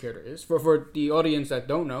legacy character is. For the audience that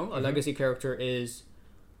don't know, a legacy character is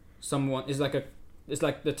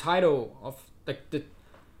like the title of like the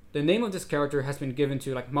name of this character has been given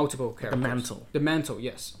to like multiple characters. The mantle,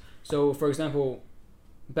 yes. So for example,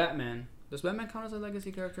 Batman. Does Batman count as a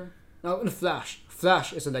legacy character? No, Flash.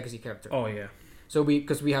 Flash is a legacy character. Oh yeah. So we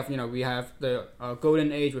have the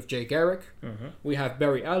Golden Age with Jay Garrick. Mm-hmm. We have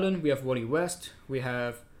Barry Allen. We have Wally West. We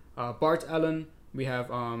have Bart Allen. We have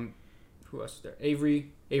who else is there?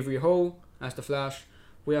 Avery Ho as the Flash.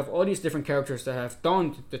 We have all these different characters that have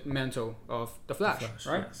donned the mantle of the Flash,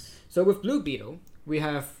 right? Yes. So with Blue Beetle, we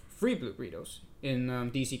have 3 Blue Beetles in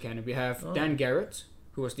DC canon. We have Dan Garrett,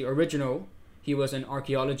 who was the original. He was an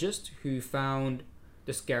archaeologist who found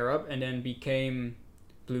the scarab and then became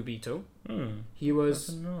Blue Beetle. He was.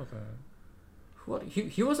 I didn't know that. What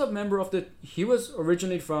he was a member of the. He was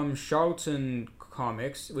originally from Charlton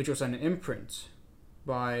Comics, which was an imprint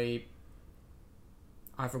by.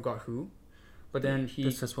 I forgot who, but then he.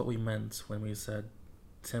 This is what we meant when we said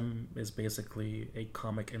Tim is basically a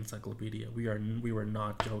comic encyclopedia. We were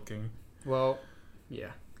not joking. Well,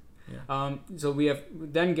 yeah. So we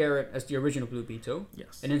have Dan Garrett as the original Blue Beetle.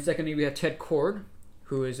 Yes. And then secondly, we have Ted Kord,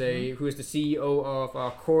 who is the CEO of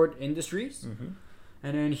Kord Industries. Mm-hmm.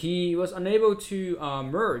 And then he was unable to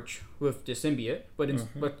merge with the symbiote,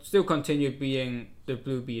 but still continued being the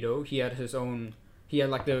Blue Beetle. He had his own. He had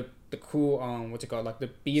like the cool what's it called, like the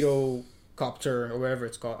Beetle copter or whatever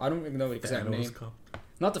it's called. I don't even know the exact name.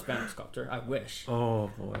 Not the Thanos copter. I wish. Oh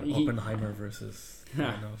boy, Oppenheimer versus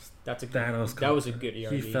Thanos. That was a good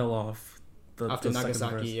ERD. He fell off after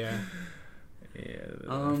Nagasaki. Yeah.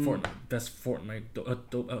 Best Fortnite's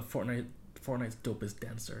dopest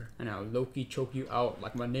dancer. And now Loki choke you out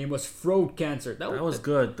like my name was throat cancer. That was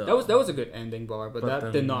good though. That was a good ending bar, but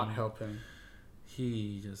that did not help him.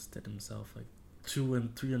 He just did himself like 2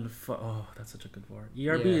 and 3 and 5. Oh, that's such a good bar.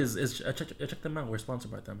 ERB is check them out. We're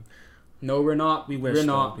sponsored by them. No, we're not. We wish. We're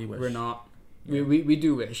not. We wish. We're not. Yeah. We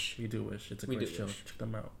do wish. We do wish. It's a great show. Check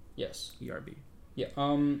them out. Yes. ERB. Yeah.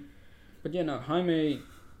 But yeah, no, Jaime.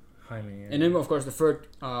 Yeah. And then of course the third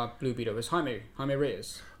Blue Beetle is Jaime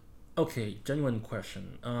Reyes. Okay, genuine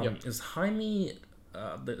question. Is Jaime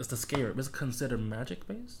is the scarab is it considered magic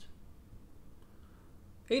based?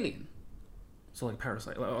 Alien. So like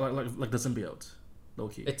parasite, like the symbiote,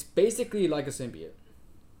 Loki. It's basically like a symbiote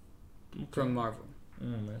from Marvel.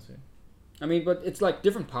 I see. I mean, but it's like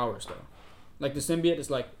different powers though. Like the symbiote is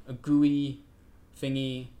like a gooey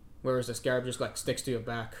thingy, whereas the scarab just like sticks to your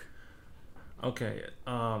back. Okay,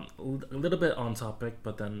 a little bit on topic,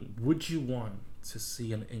 but then would you want to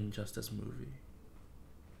see an Injustice movie?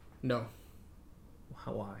 No.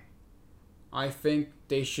 Why? I think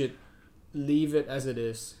they should leave it as it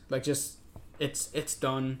is. Like just it's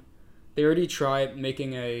done. They already tried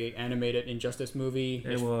making a animated Injustice movie.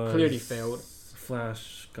 It clearly failed.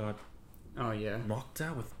 Flash got knocked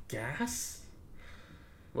out with gas?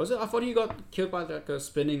 Was it? I thought he got killed by like a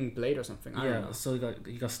spinning blade or something. I don't know. So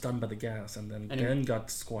he got stunned by the gas and then got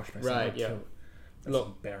squashed by right. Yeah.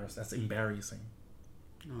 Killed. That's embarrassing.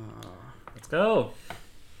 Let's go.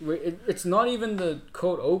 It's not even the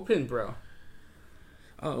code open, bro.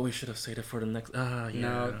 Oh, we should have saved it for the next. Yeah.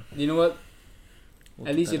 No, you know what?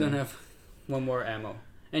 At least you don't have one more ammo.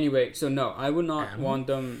 Anyway, so no, I would not want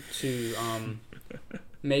them to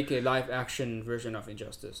make a live action version of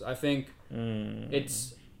Injustice. I think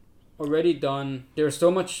it's already done. There's so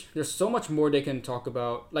much more they can talk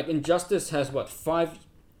about. Like Injustice has what 5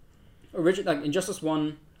 original like Injustice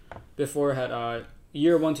 1 before had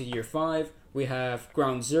year 1 to year 5. We have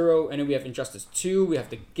Ground Zero, and then we have Injustice 2. We have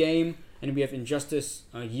the game, and then we have Injustice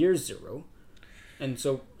Year 0. And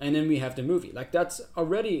then we have the movie. Like that's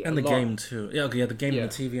already and the game too. Yeah, okay, the game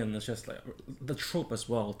and the TV, and it's just like the trope as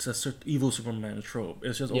well. It's a evil Superman trope.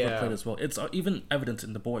 It's just overplayed as well. It's even evident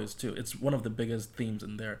in The Boys too. It's one of the biggest themes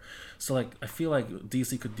in there. So like I feel like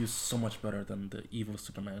DC could do so much better than the evil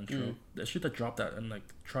Superman trope. They should have dropped that and like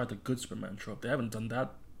tried the good Superman trope. They haven't done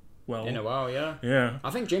that well in a while. Yeah.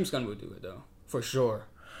 I think James Gunn would do it though, for sure.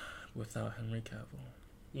 Without Henry Cavill.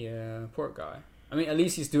 Yeah, poor guy. I mean, at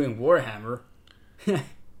least he's doing Warhammer.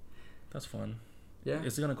 That's fun. Yeah.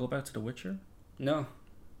 Is he gonna go back to The Witcher? No.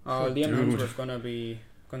 Liam Hemsworth's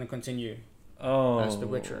gonna continue as The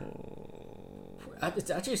Witcher.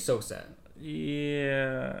 It's actually so sad.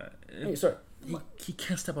 Yeah. Hey, sorry. He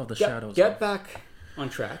can't step out of the shadows. Get back on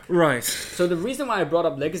track. Right. So the reason why I brought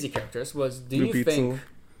up legacy characters was, do you think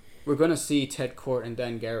we're gonna see Ted Kord and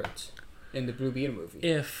Dan Garrett in the Blue Beetle movie?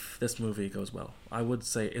 If this movie goes well, I would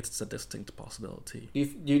say it's a distinct possibility.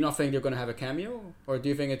 Do you not think they're going to have a cameo, or do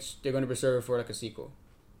you think they're going to preserve it for like a sequel?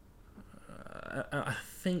 I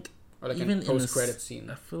think or like even a post-credit scene.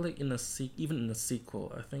 I feel like even in the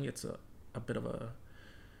sequel, I think it's a bit of a,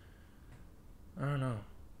 I don't know.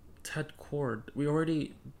 Ted Kord,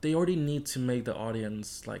 they already need to make the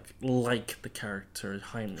audience like the character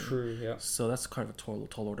Jaime. True, yeah. So that's kind of a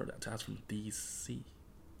tall order to ask from DC.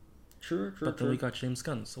 True. But then we got James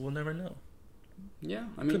Gunn, so we'll never know. Yeah,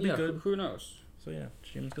 I mean, could be good. Who knows? So yeah,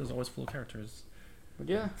 James Gunn's always full of characters. But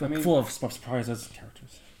yeah, full of surprises and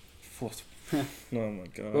characters. Oh my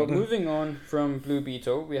god. Well, moving on from Blue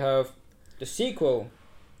Beetle, we have the sequel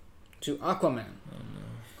to Aquaman. Oh no.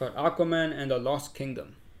 Called Aquaman and the Lost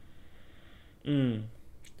Kingdom.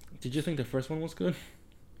 Did you think the first one was good?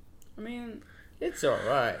 I mean, it's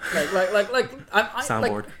alright. Like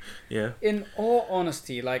soundboard. Yeah. In all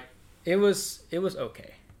honesty, like it was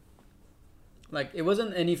okay. Like it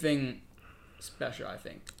wasn't anything special, I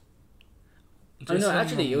think.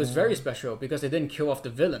 Actually, it was very special because they didn't kill off the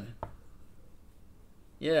villain.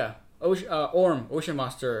 Yeah, Ocean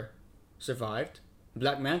Master survived.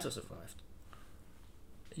 Black Manta survived.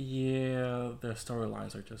 Yeah, their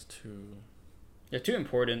storylines are just too. They're too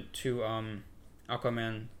important to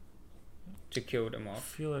Aquaman to kill them off. I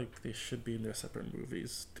feel like they should be in their separate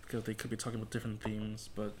movies because they could be talking about different themes,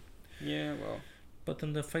 but yeah, well. But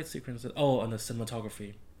then the fight sequences. Oh, and the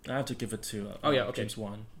cinematography. I have to give it to James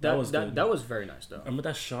Wan. That was good. That was very nice though. Remember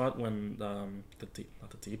that shot when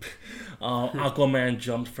Aquaman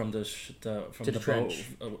jumped from the trench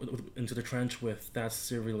into the trench with that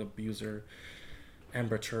serial abuser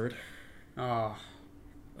Amber Turd.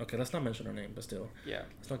 Okay, let's not mention her name, but still. Yeah.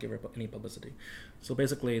 Let's not give her any publicity. So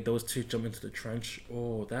basically, those two jump into the trench.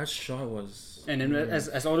 Oh, that shot was. And then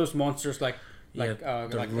as all those monsters like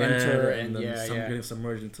enter and then some getting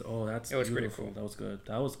submerged into. Oh, it was beautiful. Pretty cool.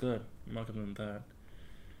 That was good. I'm not gonna do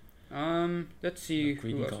that. Let's see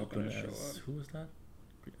who else is show up. Who was that?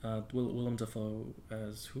 Willem Dafoe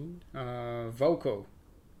as who? Volko.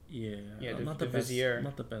 Yeah. Yeah, not the Vizier.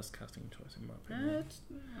 Not the best casting choice in my opinion.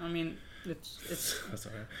 It's. That's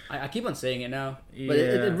alright. I keep on saying it now, but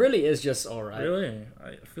it really is just alright. Really,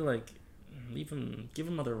 I feel like even give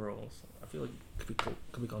him other roles. I feel like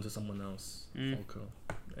could be gone to someone else. Volko.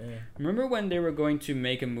 Yeah. Remember when they were going to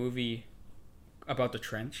make a movie about the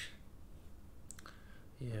trench?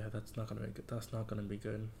 Yeah, that's not gonna be good. That's not gonna be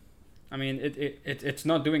good. I mean, it's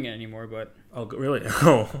not doing it anymore, but. Oh, really?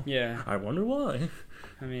 Oh. Yeah. I wonder why.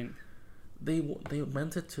 I mean. They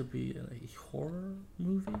meant it to be a horror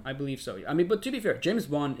movie? I believe so. I mean, but to be fair, James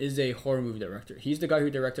Wan is a horror movie director. He's the guy who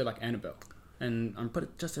directed like Annabelle. And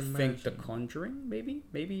just think The Conjuring, maybe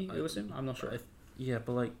it was him. I'm not sure. Yeah,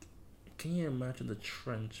 but like, can you imagine The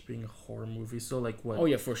Trench being a horror movie? So like what? Oh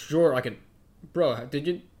yeah, for sure. I can. Bro,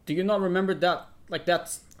 do you not remember that? Like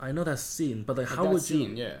that's. I know that scene, but like how would you?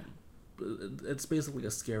 Yeah. It's basically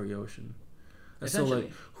a scary ocean. So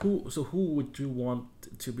like who would you want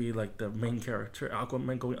to be like the main character?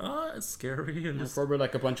 Aquaman going it's scary and probably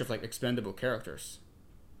like a bunch of like expendable characters.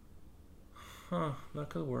 Huh, that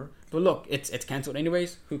could work. But look, it's cancelled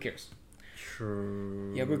anyways. Who cares?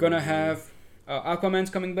 True. Yeah, we're gonna have Aquaman's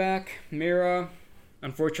coming back. Mira,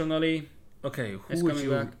 unfortunately. Okay, who would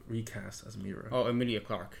you recast as Mira? Oh, Emilia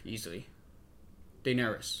Clarke, easily.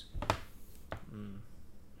 Daenerys.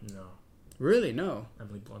 No. Really? No.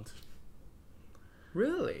 Emily Blunt.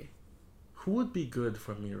 Really? Who would be good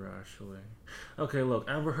for Mira, actually? Okay, look,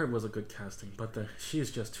 Amber Heard was a good casting, but she's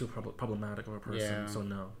just too problematic of a person, Yeah. so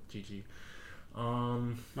no, GG.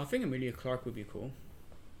 I think Emilia Clarke would be cool.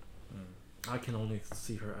 I can only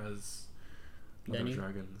see her as Mother of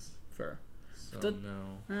Dragons. Fair. So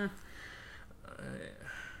no.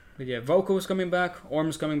 But yeah, Volko is coming back. Orm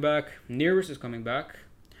is coming back. Nerys is coming back.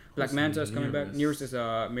 Black Manta is coming back. Nerys is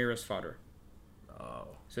Mira's father. Oh.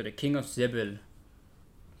 So the King of Zebel.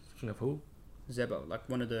 King of who? Zebel, like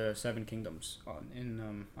one of the 7 kingdoms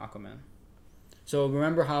in Aquaman. So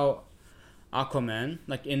remember how Aquaman,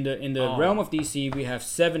 like in the realm of DC, we have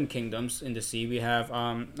 7 kingdoms in the sea. We have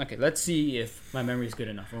okay, let's see if my memory is good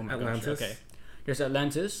enough. Oh my Atlantis. gosh. Okay, there's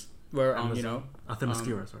Atlantis, where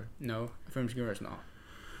Themyscira, sorry. No, Themyscira is not.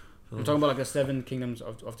 I'm talking about like the 7 kingdoms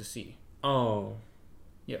of the sea. Oh.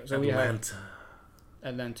 Yeah, so we have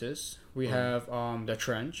Atlantis. We have the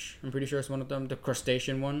Trench. I'm pretty sure it's one of them. The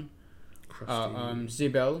crustacean one.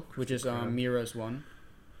 Zebel, which is Mira's one.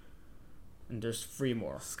 And there's 3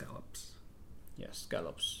 more. Scallops. Yes,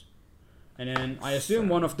 scallops. And then I assume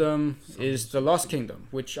one of them is the Lost Kingdom,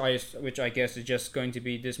 which I guess is just going to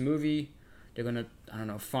be this movie. They're gonna, I don't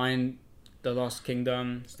know, find the Lost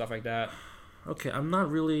Kingdom, stuff like that. Okay, I'm not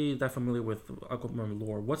really that familiar with Aquaman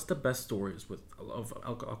lore. What's the best stories of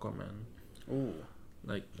Aquaman? Ooh.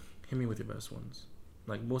 Like, hit me with your best ones.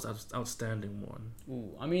 Like, most outstanding one.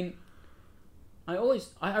 Ooh, I mean, I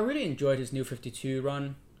really enjoyed his New 52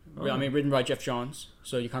 run. Oh. I mean, written by Jeff Johns,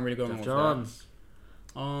 so you can't really go wrong with that.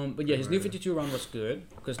 But yeah, his New 52 run was good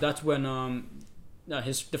because that's when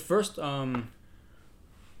pretty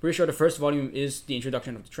sure the first volume is the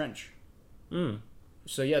introduction of the Trench.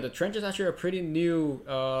 So yeah, the Trench is actually a pretty new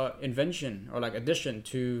invention or like addition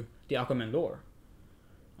to the Aquaman lore.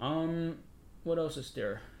 What else is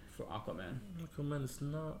there for Aquaman? Aquaman is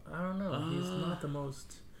not. I don't know. He's not the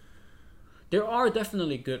most. There are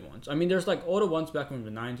definitely good ones. I mean, there's like all the ones back from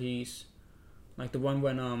the 90s, like the one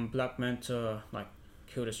when Black Manta like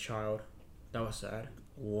killed his child. That was sad.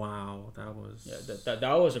 Wow, that was. Yeah,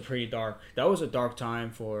 that was a pretty dark. That was a dark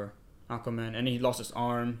time for Aquaman, and he lost his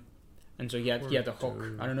arm, and so he had the hook.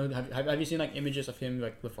 Dude. I don't know. Have you seen like images of him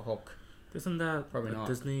like with a hook? Isn't that probably not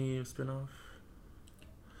Disney spinoff?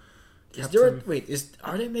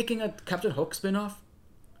 Are they making a Captain Hook spinoff?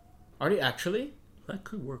 Are they actually? That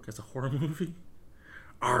could work as a horror movie.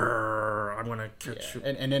 Arrgh, I'm gonna catch you.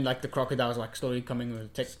 And then like the crocodiles like slowly coming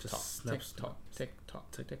with tick tock. I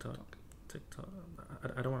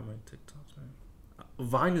don't want my TikToks, man.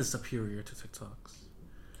 Vine is superior to TikToks.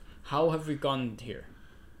 How have we gone here?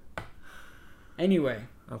 Anyway,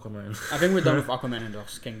 Aquaman. I think we're done with Aquaman and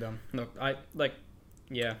Lost Kingdom. Look,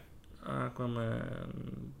 yeah.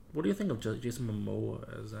 Aquaman. What do you think of Jason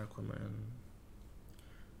Momoa as Aquaman?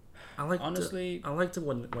 I liked it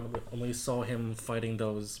when we saw him fighting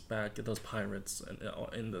those pirates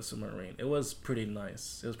in the submarine. It was pretty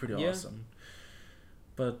nice. It was pretty awesome.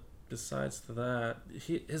 But besides that,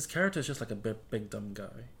 his character is just like a big dumb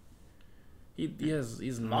guy.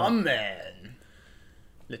 He's my man.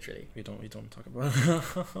 Literally. We don't talk about.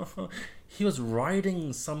 He was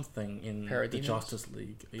riding something in the Justice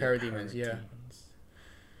League. Parademons, yeah.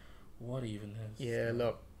 What even is? Yeah,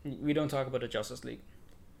 look, we don't talk about the Justice League.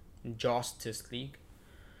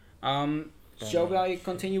 Shall I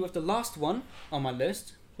continue with the last one on my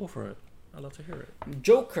list? Go for it. I'd love to hear it.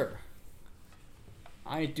 Joker.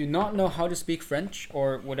 I do not know how to speak French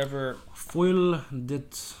or whatever.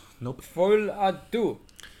 Nope. Foil à deux.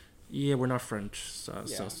 Yeah, we're not French, so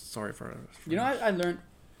sorry for French. You know, I learned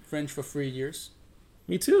French for 3 years.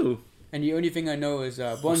 Me too. And the only thing I know is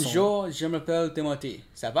Bonjour, je m'appelle Timothy.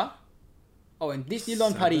 Ça va? Oh, and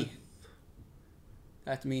Disneyland Paris.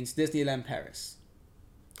 That means Disneyland Paris.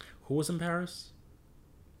 Who was in Paris?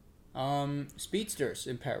 Speedsters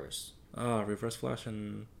in Paris. Reverse Flash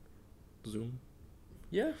and Zoom.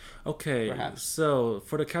 Yeah. Okay. Perhaps. So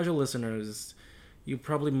for the casual listeners, you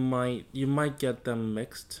might get them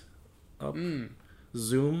mixed up.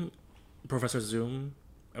 Zoom, Professor Zoom,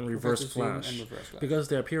 and Reverse Flash, because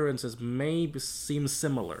their appearances may seem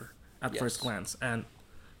similar at first glance, and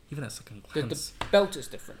even at second glance. The belt is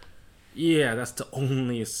different. Yeah, that's the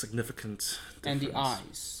only significant difference. And the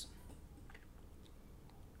eyes.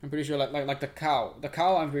 I'm pretty sure, like the cow. The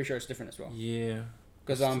cow, I'm pretty sure, is different as well. Yeah.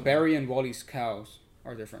 Because Barry and Wally's cows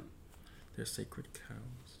are different. They're sacred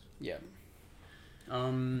cows. Yeah.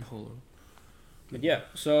 Polo. But yeah,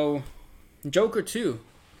 so Joker 2.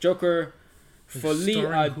 Joker Folie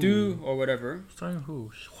à Deux or whatever. Starring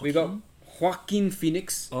who? We got Joaquin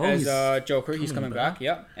Phoenix as Joker. He's coming back.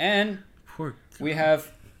 Yeah. And we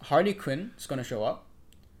have Harley Quinn is going to show up.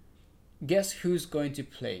 Guess who's going to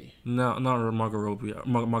play? No, not Margot Robbie.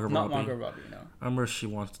 Margot Robbie, no. I remember she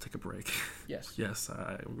wants to take a break. Yes. Yes,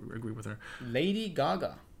 I agree with her. Lady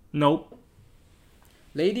Gaga. Nope.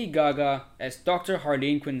 Lady Gaga as Dr.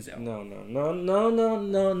 Harleen Quinzel. No.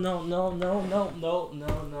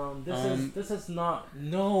 This is not.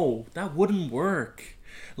 No, that wouldn't work.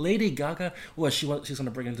 Lady Gaga. What she's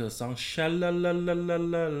gonna bring into the song?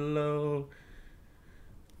 Shalalalala.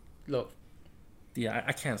 Look. Yeah,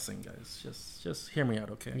 I can't sing, guys. Just hear me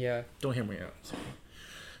out, okay? Yeah. Don't hear me out.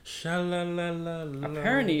 Shalalalala.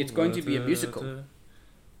 Apparently, it's going to be a musical.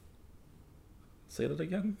 Say that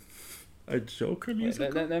again. A Joker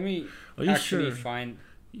musical? Let me sure? find...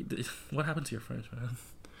 What happened to your French, man?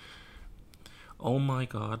 Oh my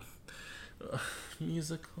god.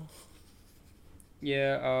 Musical.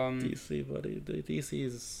 Yeah, DC, buddy. The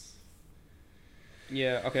DC's...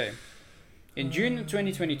 Yeah, okay. In June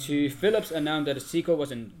 2022, Phillips announced that a sequel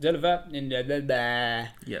was in development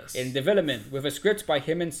with a script by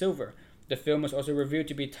him and Silver. The film was also revealed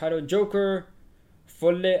to be titled Joker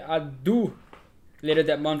Folie à Deux. Later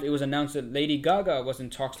that month, it was announced that Lady Gaga was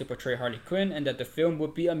in talks to portray Harley Quinn and that the film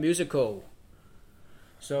would be a musical.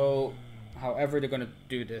 So, however they're going to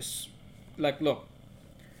do this. Like, look.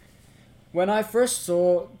 When I first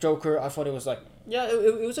saw Joker, I thought it was like... Yeah,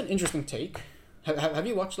 it was an interesting take. Have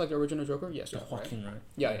you watched like the original Joker? Yes. Joaquin, right?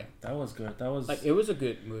 Yeah. That was good. That was... Like, it was a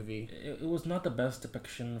good movie. It was not the best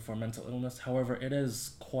depiction for mental illness. However, it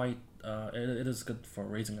is quite... it is good for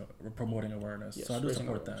promoting awareness. Yes, so I do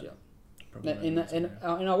support that. Yeah.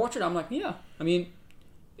 And I watched it. I'm like, yeah. I mean,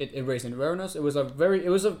 it raised awareness. It was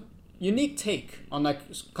a unique take on like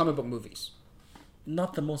comic book movies.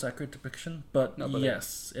 Not the most accurate depiction, but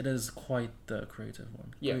yes, it is quite the creative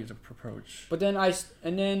one. Yeah. Creative approach. But then I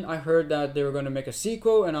heard that they were going to make a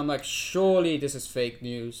sequel, and I'm like, surely this is fake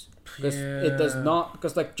news because it does not.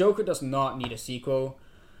 Because like Joker does not need a sequel,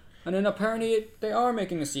 and then apparently they are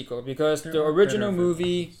making a sequel because the original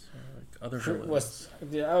movie.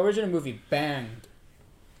 The original movie banged.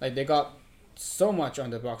 Like they got so much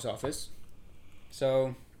on the box office.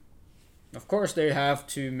 So of course they have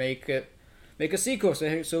to make a sequel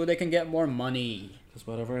so they can get more money. Because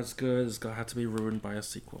whatever is good is gonna have to be ruined by a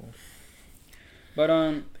sequel. But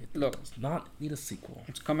look, does not need a sequel.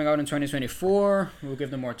 It's coming out in 2024. We'll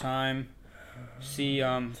give them more time. See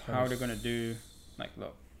how they're gonna do. Like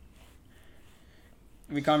look.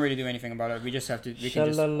 We can't really do anything about it. We just have to. We can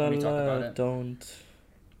just talk about it. Don't.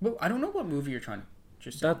 But I don't know what movie you're trying to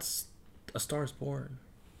just. That's A Star Is Born.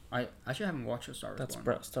 I actually haven't watched A Star Is Born.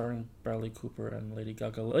 That's starring Bradley Cooper and Lady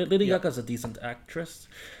Gaga. Lady Gaga's a decent actress.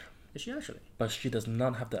 Is she actually? But she does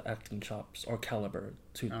not have the acting chops or caliber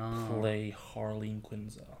to play Harleen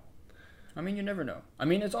Quinzel. I mean, you never know. I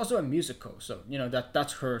mean, it's also a musical, so you know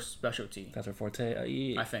that's her specialty. That's her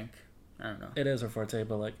forte. I think. I don't know. It is her forte,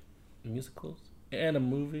 but like musicals. And a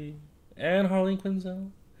movie, and Harleen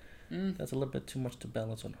Quinzel. That's a little bit too much to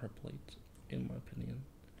balance on her plate, in my opinion.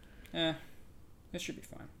 It should be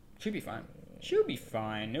fine. She'll be fine. It'll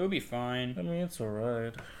be fine. I mean, it's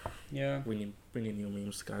alright. Yeah. We need new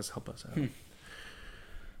memes, guys. Help us out.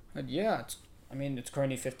 But yeah, it's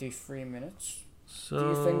currently 53 minutes. So do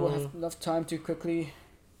you think we'll have enough time to quickly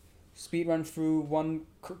speed run through one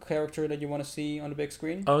character that you want to see on the big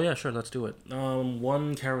screen? Oh yeah, sure, let's do it.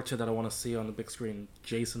 One character that I want to see on the big screen,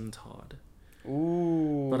 Jason Todd.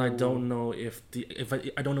 Ooh. But I don't know if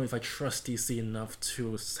I trust DC enough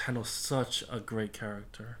to handle such a great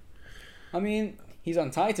character. I mean, he's on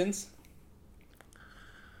Titans.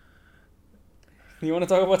 You want to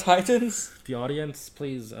talk about Titans? The audience,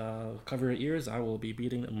 please cover your ears. I will be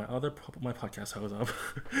beating my podcast host up.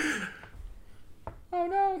 Oh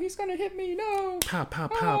no, he's gonna hit me! No! Pow, pow,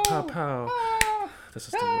 pow, pow, pow. This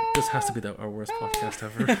has to be our worst podcast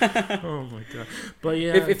ever. Oh my god! But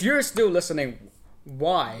yeah, if you're still listening,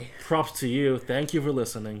 why? Props to you. Thank you for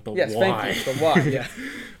listening. But yes, why? Thank you. But why? Yeah.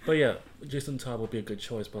 But yeah, Jason Todd would be a good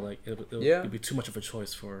choice. But like, it'll be too much of a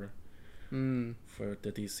choice for the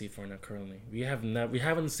DC for now. Currently, we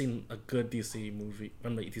haven't seen a good DC movie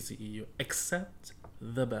on the DCEU except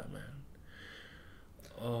the Batman.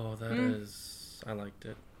 Oh, that is. I liked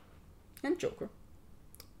it. And Joker.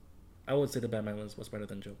 I would say the Batman was better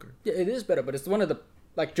than Joker. Yeah, it is better, but it's one of the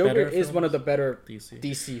Joker is one of the better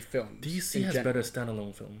DC films. DC has better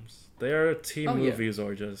standalone films. Their team movies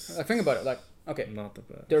are just. Think about it. Like Okay. Not the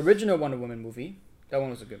best. The original Wonder Woman movie. That one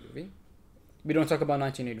was a good movie. We don't talk about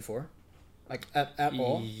 1984. Like, at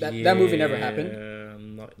all. That movie never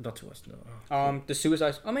happened. Not to us, no. The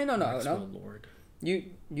Suicide... I mean, no. Lord.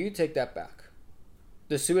 You take that back.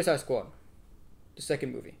 The Suicide Squad. The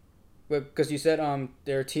second movie. Because you said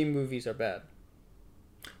their team movies are bad.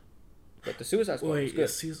 But the Suicide Squad is good.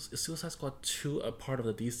 Is Suicide Squad 2 a part of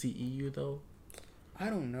the DCEU, though? I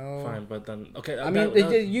don't know. Fine, but then... Okay,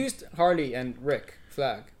 they used Harley and Rick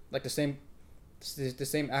Flag. Like, the same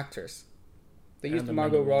actors. They used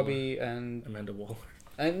Margot Robbie and... Amanda Waller.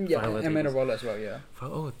 And Amanda Waller as well, yeah.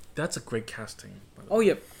 Oh, that's a great casting. Oh,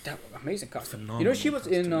 yeah. That amazing casting. Phenomenal. You know, she was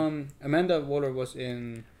in... Amanda Waller was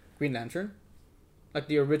in Green Lantern. Like,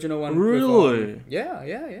 the original one. Really? With,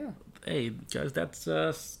 yeah. Hey, guys, that's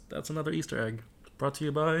another Easter egg. Brought to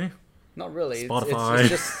you by... Not really. Spotify. It's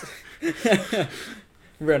just...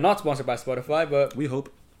 We're not sponsored by Spotify, but... We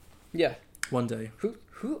hope. Yeah. One day.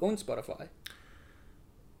 Who owns Spotify?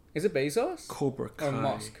 Is it Bezos? Cobra Kai. Or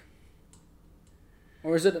Musk?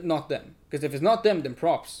 Or is it not them? Because if it's not them, then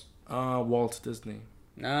props. Walt Disney.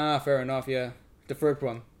 Fair enough, yeah. The third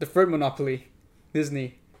one. The third monopoly.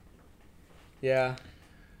 Disney. Yeah.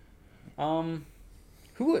 Who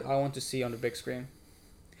would I want to see on the big screen?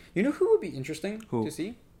 You know who would be interesting to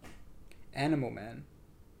see? Animal Man.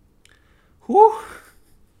 Who?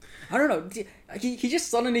 I don't know. He just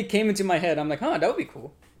suddenly came into my head. I'm like, that would be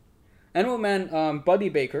cool. Animal Man, Buddy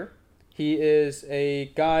Baker. He is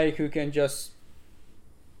a guy who can just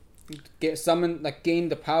gain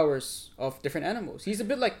the powers of different animals. He's a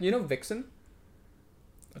bit like, Vixen.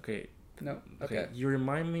 Okay. No. Okay. You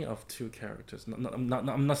remind me of two characters. I'm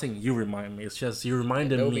not saying you remind me. It's just you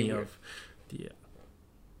reminded me of.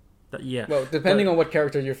 Yeah. Well, depending on what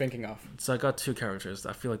character you're thinking of. So I got two characters.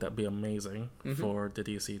 I feel like that'd be amazing for the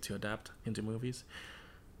DC to adapt into movies.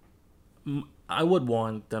 I would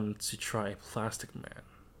want them to try Plastic Man.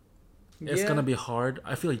 It's gonna be hard.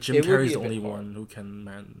 I feel like Jim Carrey's the only one who can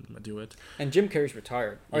do it. And Jim Carrey's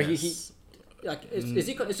retired. Or yes.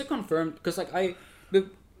 Is it confirmed? Because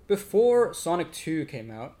before Sonic 2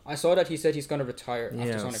 came out, I saw that he said he's gonna retire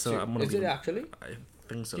after Sonic 2. Is it actually? I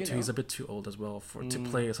think so too. He's a bit too old as well to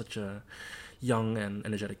play such a young and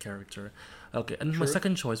energetic character. Okay, and my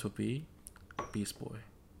second choice would be Beast Boy.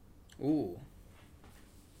 Ooh.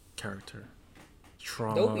 Character.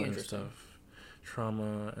 Trauma and stuff.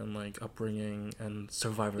 Trauma and upbringing and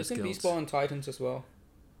survivor's guilt. Isn't Beast Boy on Titans as well?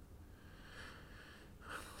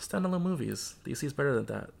 Standalone movies. DC's better than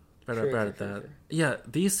that. Better at that. Sure. Yeah,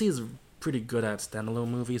 DC is pretty good at standalone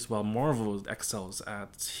movies, while Marvel excels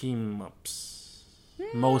at team ups.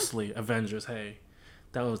 Mostly Avengers. Hey,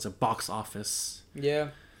 that was a box office. Yeah,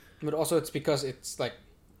 but also it's because it's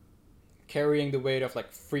carrying the weight of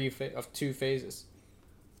two phases.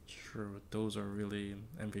 True, those are really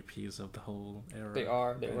MVPs of the whole era.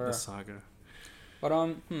 They were the saga. But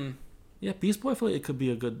Yeah, Beast Boy, I feel like it could be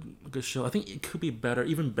a good show. I think it could be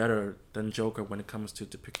even better than Joker when it comes to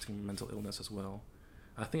depicting mental illness as well.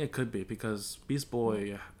 I think it could be because Beast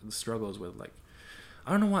Boy struggles with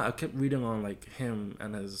I don't know why I kept reading on him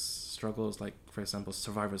and his struggles, for example,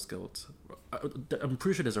 survivor's guilt. I'm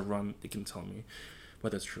pretty sure there's a run. You can tell me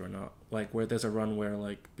whether it's true or not. Where there's a run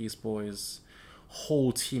where Beast Boy's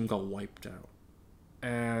whole team got wiped out,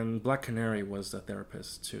 and Black Canary was the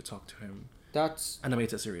therapist to talk to him. That's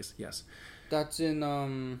animated series, yes. That's in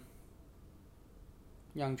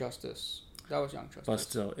Young Justice. That was Young Justice. But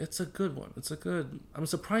still, it's a good one. I'm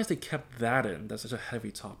surprised they kept that in. That's such a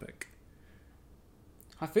heavy topic.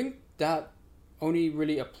 I think that only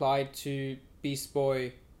really applied to Beast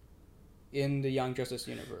Boy in the Young Justice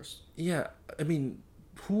universe. Yeah, I mean,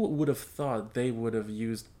 who would have thought they would have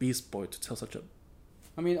used Beast Boy to tell such a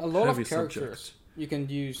a lot of characters subject. You can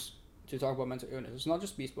use to talk about mental illness. It's not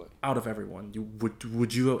just Beast Boy. Out of everyone,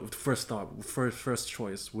 would you first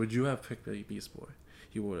choice? Would you have picked a Beast Boy?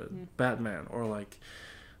 You would Batman or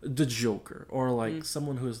the Joker or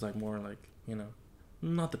someone who's more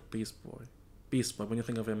not the Beast Boy. Beast Boy. When you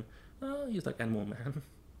think of him, he's Animal Man.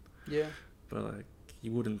 Yeah. But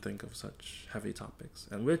you wouldn't think of such heavy topics,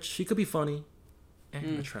 and which he could be funny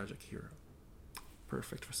and a tragic hero.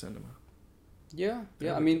 Perfect for cinema. Yeah.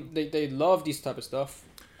 I mean, they love these type of stuff.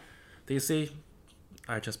 DC,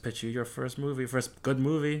 I just pitched you your first good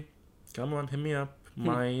movie. Come on, hit me up.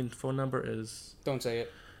 My phone number is... Don't say it.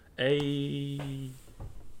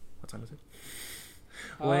 What time is it?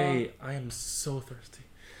 Wait, I am so thirsty.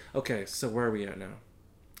 Okay, so where are we at now?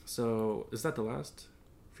 So, is that the last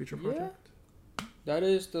future project? Yeah. That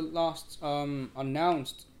is the last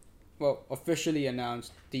officially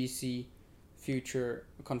announced DC future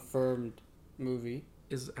confirmed movie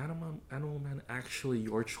is Animal Man actually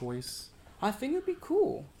your choice? I think it'd be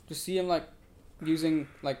cool to see him like using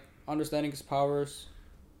like understanding his powers,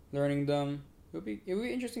 learning them. It would be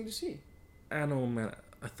interesting to see. Animal Man.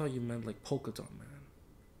 I thought you meant like Polka Dot Man.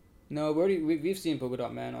 No, we've seen Polka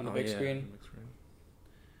Dot Man on the big screen. The big screen.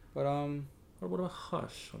 But Or what about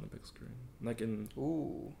Hush on the big screen? Like in.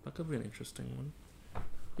 Ooh. That could be an interesting one.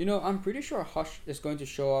 You know, I'm pretty sure Hush is going to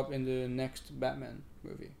show up in the next Batman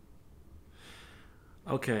movie.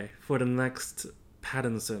 Okay, for the next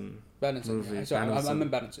Pattinson movie. Yeah. So I'm in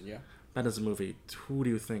Pattinson, yeah. Pattinson movie. Who do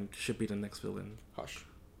you think should be the next villain? Hush.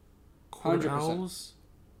 Court Owls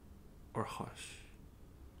or Hush?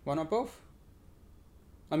 Why not both?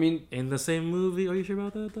 I mean... In the same movie? Are you sure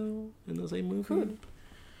about that, though? In the same movie? Could.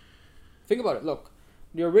 Think about it. Look,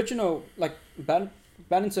 the original, like,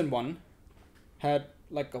 Pattinson 1 had,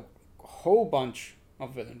 like, a whole bunch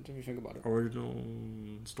of villains, if you think about it. Original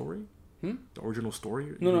story? The original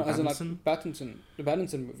story? No, as in, like, Pattinson. The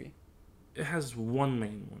Pattinson movie. It has one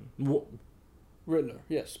main one. Riddler,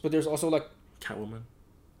 yes. But there's also, like... Catwoman.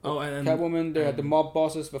 And Catwoman. They had the mob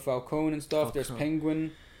bosses with Falcone and stuff. There's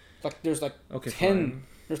Penguin. Like, there's, like, 10... Fine.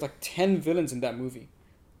 There's, like, 10 villains in that movie.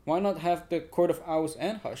 Why not have the Court of Owls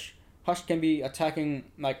and Hush? Hush can be attacking,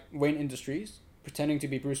 like, Wayne Industries, pretending to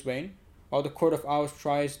be Bruce Wayne, while the Court of Owls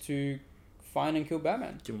tries to find and kill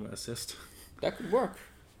Batman. Give him an assist. That could work.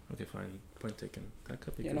 Okay, fine. Point taken. That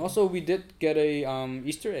could be good. And also, we did get a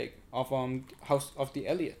Easter egg of House of the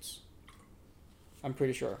Elliots. I'm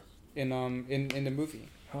pretty sure in the movie.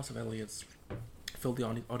 House of Elliots. Fill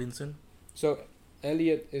the audience in. So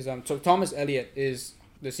Elliot is so Thomas Elliot is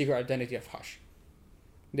the secret identity of Hush.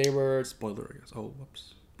 They were spoiler, I guess. Oh,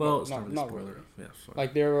 whoops. Well, it's not really spoiler. Really. Yeah, sorry.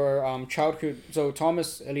 Like there were childhood. So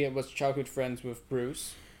Thomas Elliot was childhood friends with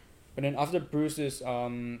Bruce, but then after Bruce's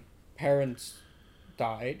parents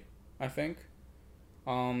died, I think,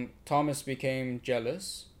 Thomas became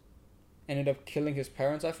jealous, ended up killing his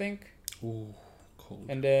parents, I think. Ooh, cold.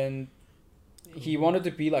 And then he wanted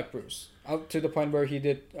to be like Bruce, up to the point where he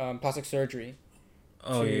did plastic surgery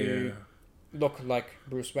to look like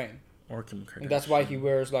Bruce Wayne. Or Kim Kardashian. And that's why he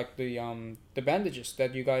wears like the bandages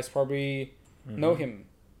that you guys probably know him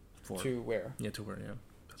to wear. Yeah, to wear. Yeah.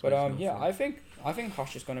 That's but I think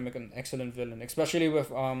Hush is gonna make an excellent villain, especially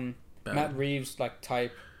with Matt Reeves like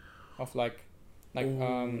type of like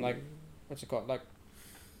what's it called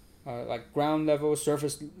like ground level,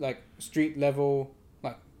 surface, like street level,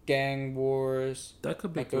 like gang wars. That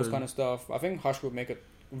could be like good. Those kind of stuff. I think Hush would make a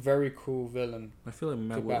very cool villain. I feel like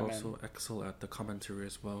Matt would also excel at the commentary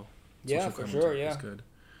as well. Yeah, for sure. Yeah, good.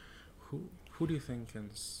 Who do you think can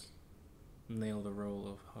nail the role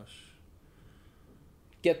of Hush?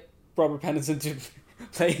 Get Robert Pattinson to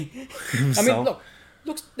play himself. I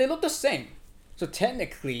mean, they look the same. So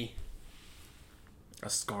technically, a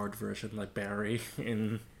scarred version like Barry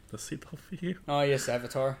in the CW. Oh yes,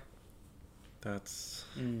 Avatar. That's.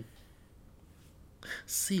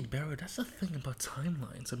 See, Barry, that's the thing about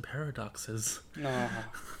timelines and paradoxes. No,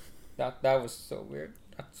 that was so weird.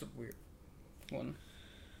 That's a weird one.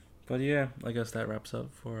 But yeah, I guess that wraps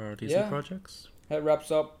up for our DC projects. That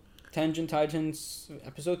wraps up Tangent Titans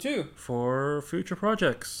episode 2. For future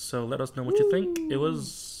projects. So let us know what you think. It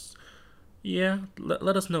was... Yeah,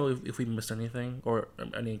 let us know if we missed anything or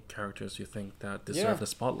any characters you think that deserve the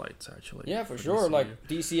spotlights, actually. Yeah, for sure. DC. Like,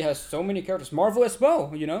 DC has so many characters. Marvel as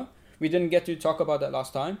well, you know? We didn't get to talk about that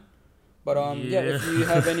last time. But if you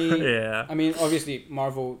have any... I mean, obviously,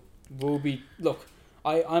 Marvel will be... Look,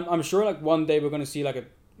 I'm sure like one day we're gonna see like a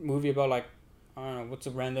movie about like I don't know what's a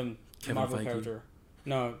random Marvel character.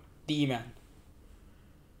 No, D-Man.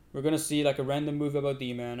 We're gonna see like a random movie about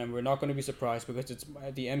D-Man, and we're not gonna be surprised because it's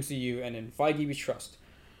the MCU and in Feige we trust.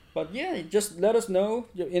 But yeah, just let us know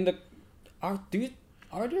in the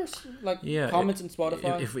are there like comments in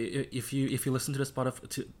Spotify? If you listen to the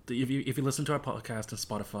Spotify if you listen to our podcast on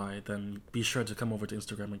Spotify, then be sure to come over to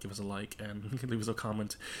Instagram and give us a like and leave us a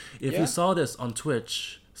comment. If you saw this on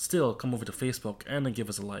Twitch, still come over to Facebook and then give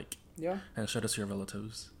us a like. Yeah. And share this to your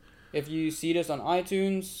relatives. If you see this on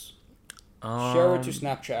iTunes, share it to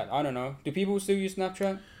Snapchat. I don't know. Do people still use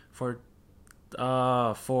Snapchat? For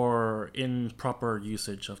improper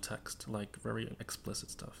usage of text, like very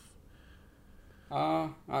explicit stuff. I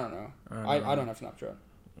don't know. I don't have Snapchat.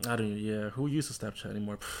 I don't. Yeah, who uses Snapchat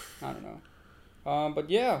anymore? I don't know. But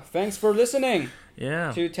yeah, thanks for listening.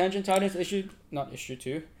 Yeah. To Tangent Titans not issue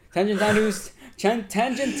 2. Tangent Titans.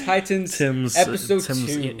 Tangent Titans. Episode 2.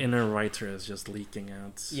 Tim's inner writer is just leaking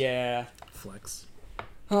out. Yeah. Flex.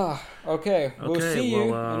 Okay. We'll see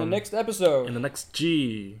you in the next episode. In the next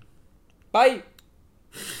G. Bye.